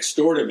lived next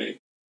door to me,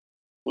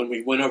 when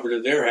we went over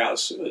to their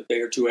house a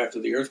day or two after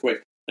the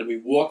earthquake, and we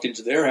walked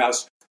into their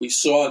house, we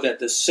saw that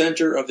the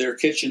center of their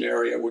kitchen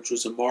area, which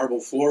was a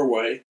marble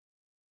floorway,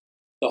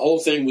 the whole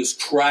thing was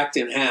cracked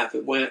in half.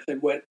 It went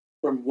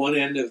from one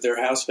end of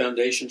their house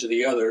foundation to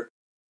the other,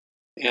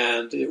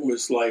 and it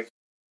was like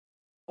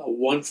a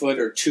 1 foot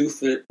or 2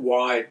 foot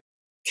wide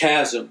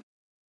chasm.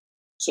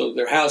 So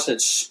their house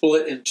had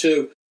split in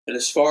two, and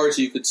as far as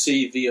you could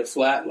see via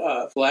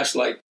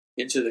flashlight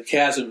into the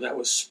chasm that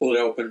was split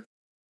open,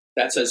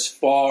 that's as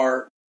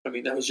far,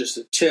 that was just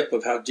the tip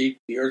of how deep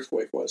the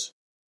earthquake was.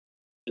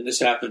 And this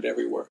happened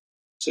everywhere.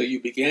 So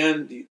you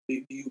began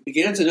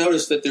to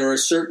notice that there are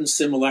certain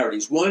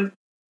similarities. One,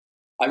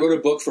 I wrote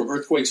a book, From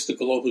Earthquakes to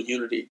Global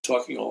Unity,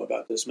 talking all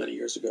about this many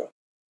years ago.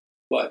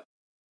 But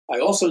I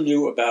also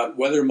knew about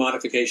weather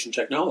modification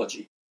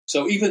technology.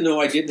 So even though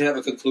I didn't have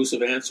a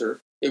conclusive answer,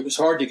 it was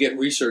hard to get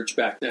research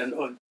back then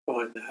on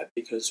that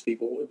because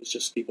people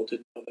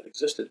didn't know that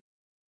existed.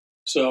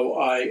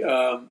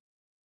 So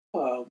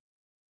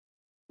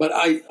but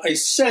I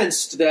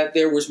sensed that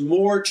there was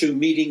more to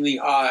meeting the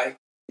eye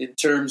in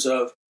terms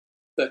of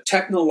the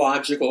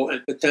technological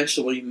and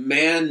potentially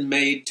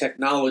man-made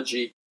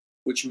technology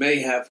which may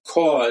have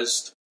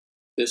caused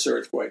this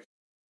earthquake.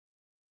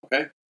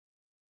 Okay?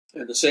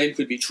 And the same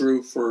could be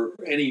true for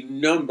any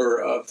number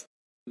of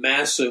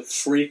massive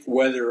freak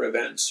weather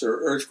events or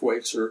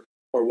earthquakes or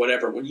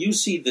whatever. When you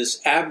see this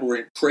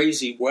aberrant,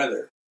 crazy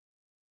weather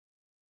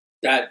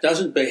that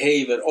doesn't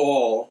behave at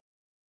all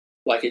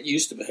like it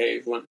used to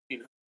behave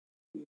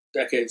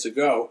decades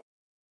ago,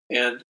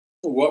 and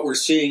what we're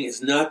seeing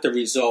is not the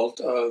result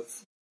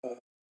of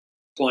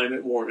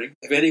climate warming.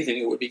 If anything,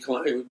 it would be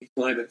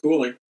climate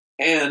cooling.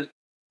 And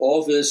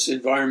all this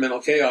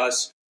environmental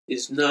chaos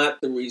is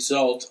not the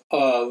result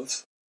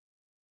of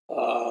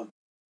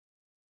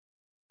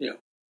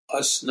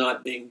us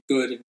not being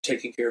good and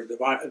taking care of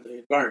the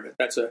environment.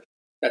 That's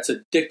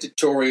a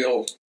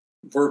dictatorial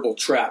verbal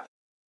trap,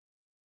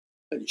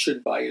 and you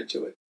shouldn't buy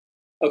into it.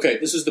 Okay,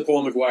 this is the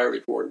Paul McGUIRE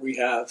Report. We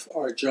have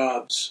our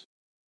jobs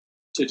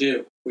to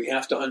do. We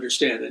have to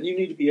understand, and you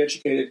need to be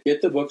educated.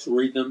 Get the books,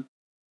 read them,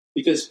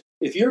 because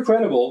if you're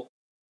credible,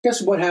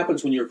 guess what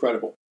happens when you're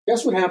credible?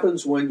 Guess what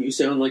happens when you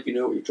sound like you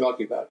know what you're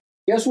talking about?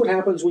 Guess what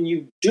happens when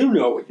you do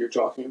know what you're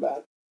talking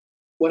about?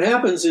 What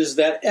happens is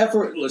that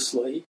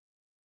effortlessly,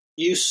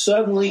 you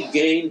suddenly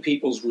gain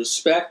people's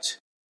respect.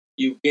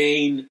 You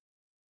gain,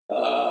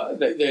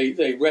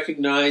 they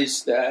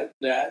recognize that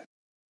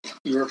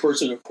you're a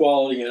person of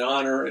quality and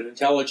honor, an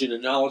intelligent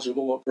and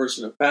knowledgeable, a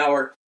person of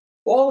power.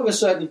 All of a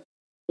sudden,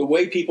 the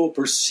way people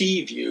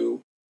perceive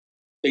you,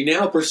 they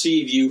now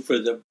perceive you for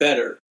the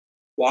better.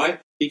 Why?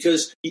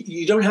 because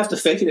you don't have to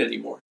fake it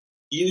anymore.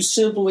 You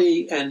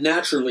simply and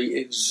naturally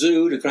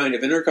exude a kind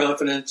of inner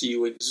confidence.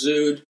 You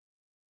exude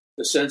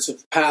the sense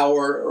of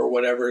power or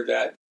whatever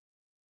that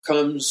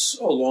comes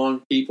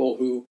along people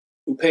who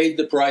paid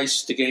the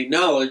price to gain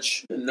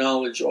knowledge, and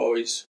knowledge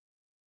always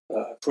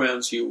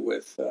crowns you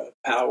with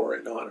power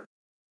and honor.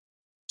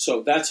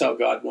 So that's how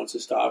God wants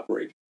us to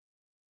operate,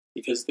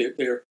 because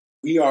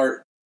we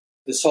are.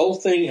 This whole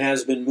thing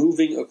has been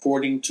moving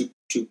according to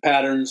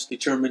patterns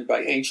determined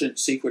by ancient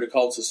secret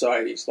occult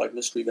societies like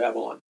Mystery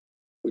Babylon,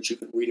 which you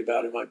can read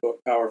about in my book,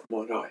 Power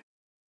from On High.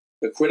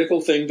 The critical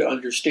thing to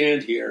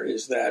understand here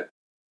is that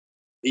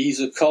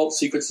these occult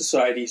secret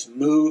societies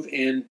move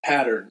in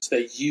patterns.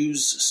 They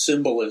use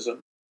symbolism.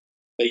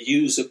 They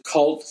use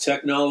occult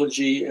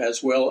technology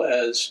as well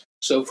as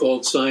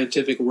so-called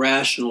scientific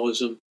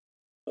rationalism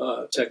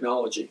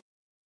technology.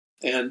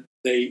 And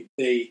they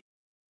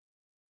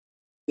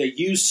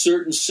use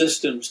certain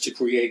systems to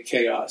create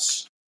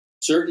chaos,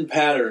 certain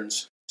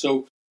patterns.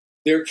 So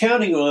they're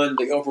counting on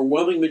the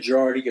overwhelming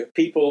majority of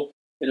people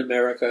in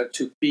America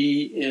to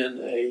be in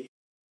a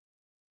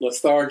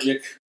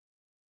lethargic,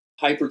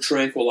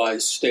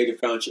 hyper-tranquilized state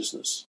of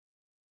consciousness.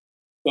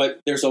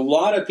 But there's a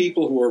lot of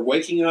people who are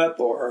waking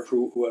up or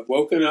who have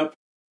woken up,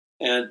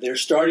 and they're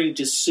starting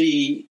to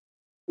see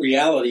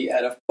reality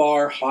at a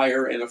far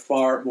higher and a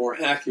far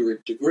more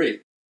accurate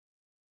degree.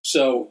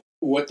 So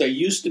what they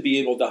used to be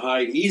able to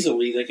hide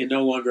easily, they can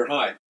no longer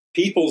hide.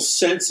 People's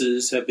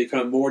senses have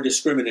become more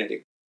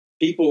discriminating.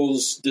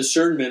 People's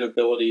discernment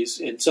abilities,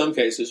 in some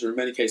cases or in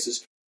many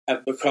cases,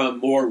 have become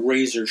more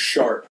razor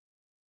sharp.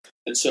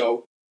 And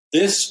so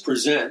this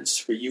presents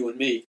for you and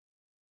me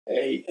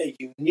a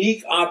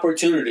unique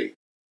opportunity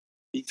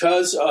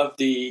because of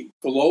the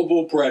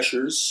global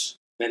pressures,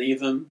 many of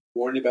them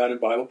warned about in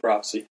Bible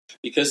prophecy,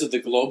 because of the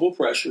global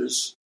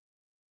pressures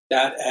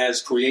that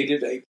has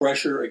created a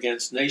pressure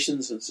against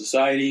nations and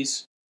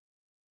societies.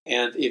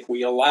 And if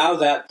we allow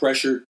that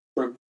pressure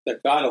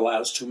that God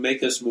allows to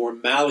make us more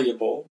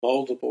malleable,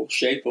 moldable,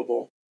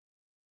 shapeable,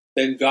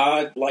 then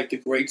God, like the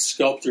great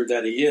sculptor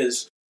that he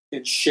is,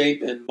 can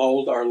shape and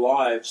mold our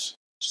lives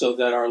so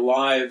that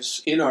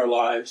in our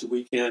lives,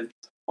 we can,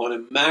 on a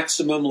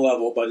maximum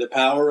level, by the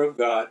power of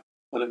God,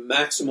 on a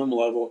maximum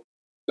level,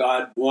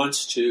 God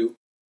wants to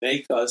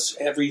make us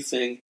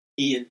everything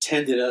he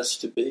intended us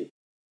to be.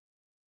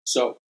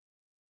 So,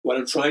 what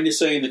I'm trying to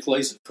say in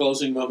the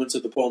closing moments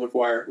of the Paul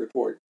McGUIRE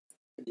report,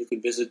 and you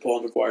can visit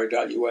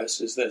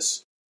paulmcguire.us, is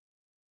this.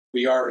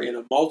 We are in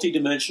a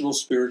multidimensional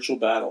spiritual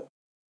battle.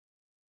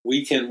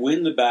 We can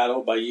win the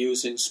battle by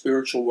using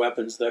spiritual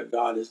weapons that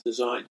God has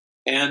designed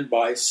and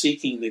by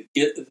seeking the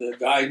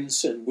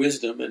guidance and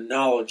wisdom and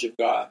knowledge of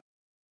God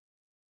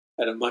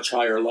at a much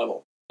higher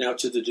level. Now,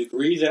 to the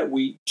degree that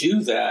we do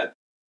that,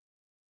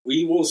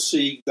 we will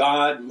see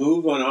God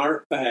move on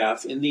our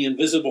behalf in the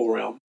invisible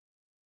realm.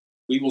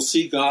 We will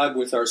see God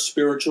with our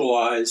spiritual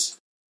eyes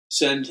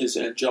send his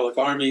angelic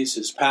armies,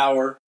 his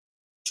power,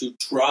 to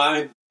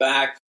drive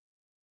back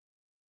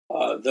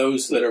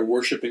those that are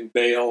worshiping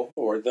Baal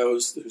or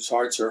those whose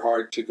hearts are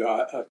hard to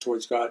God,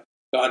 towards God.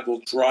 God will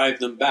drive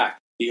them back.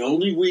 The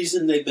only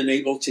reason they've been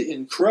able to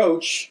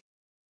encroach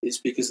is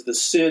because of the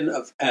sin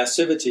of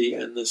passivity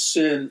and the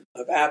sin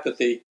of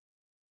apathy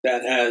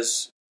that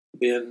has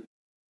been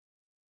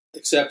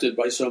accepted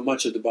by so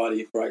much of the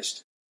body of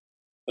Christ.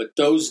 But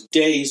those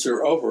days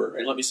are over.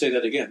 And let me say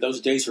that again.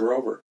 Those days are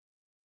over.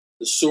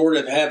 The sword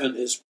of heaven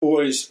is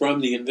poised from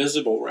the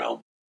invisible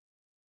realm,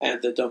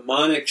 and the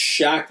demonic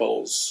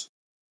shackles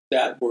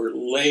that were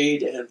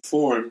laid and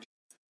formed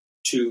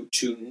to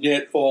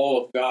knit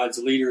all of God's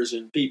leaders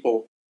and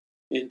people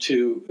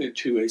into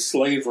a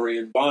slavery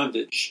and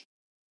bondage.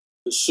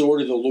 The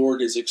sword of the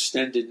Lord is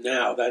extended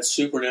now. That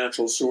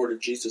supernatural sword of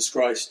Jesus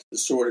Christ, the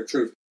sword of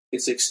truth,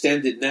 it's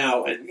extended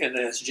now. And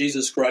as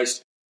Jesus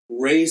Christ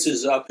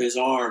raises up his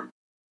arm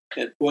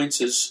and points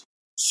his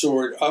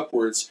sword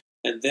upwards,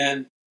 and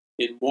then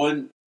in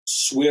one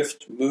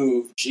swift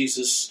move,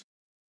 Jesus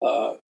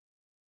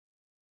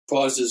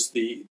causes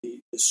the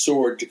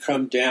sword to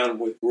come down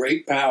with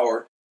great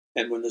power.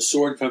 And when the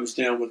sword comes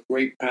down with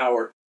great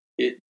power,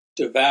 it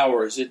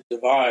devours, it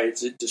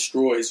divides, it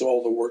destroys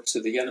all the works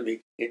of the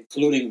enemy,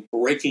 including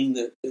breaking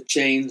the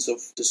chains of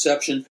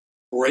deception,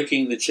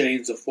 breaking the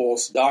chains of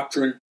false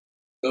doctrine.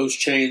 Those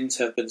chains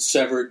have been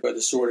severed by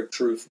the sword of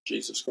truth of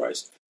Jesus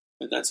Christ.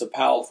 And that's a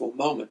powerful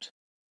moment.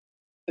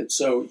 And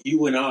so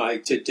you and I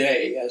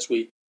today, as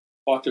we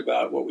talked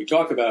about what we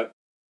talk about,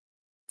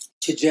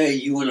 today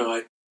you and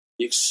I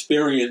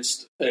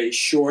experienced a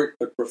short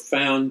but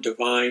profound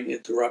divine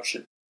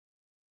interruption.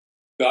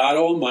 God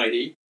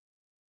Almighty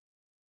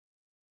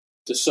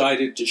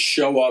decided to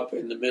show up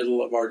in the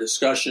middle of our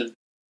discussion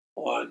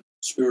on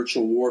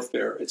spiritual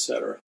warfare,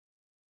 etc.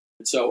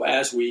 And so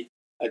as we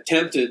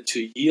attempted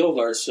to yield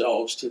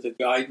ourselves to the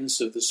guidance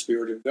of the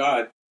Spirit of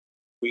God,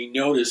 we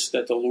noticed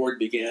that the Lord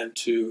began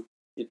to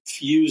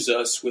infuse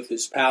us with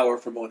his power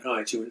from on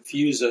high, to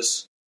infuse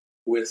us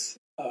with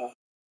the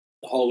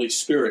Holy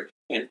Spirit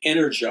and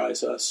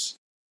energize us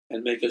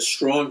and make us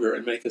stronger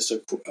and make us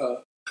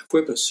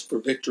equip us for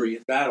victory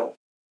in battle.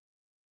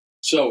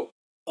 So,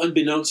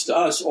 unbeknownst to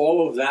us,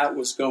 all of that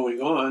was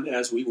going on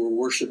as we were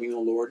worshiping the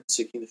Lord and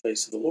seeking the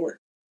face of the Lord.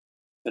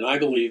 And I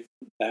believe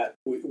that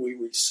we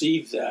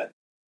received that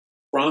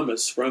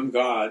promise from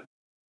God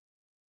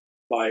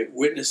by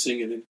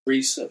witnessing an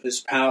increase of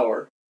his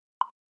power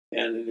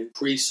and an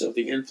increase of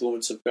the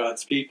influence of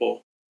God's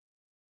people.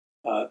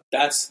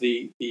 That's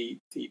the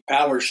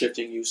power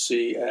shifting you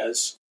see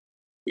as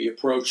we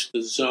approach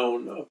the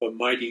zone of a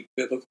mighty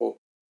biblical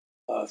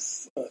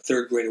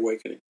third great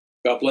awakening.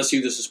 God bless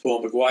you. This is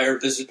Paul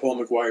McGUIRE. Visit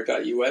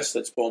paulmcguire.us.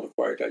 That's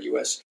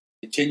paulmcguire.us.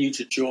 Continue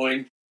to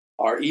join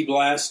our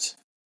e-blast.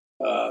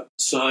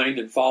 Sign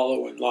and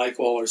follow and like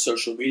all our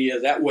social media.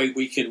 That way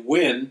we can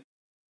win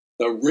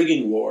the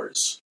rigging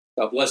wars.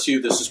 God bless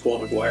you. This is Paul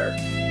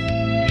McGUIRE.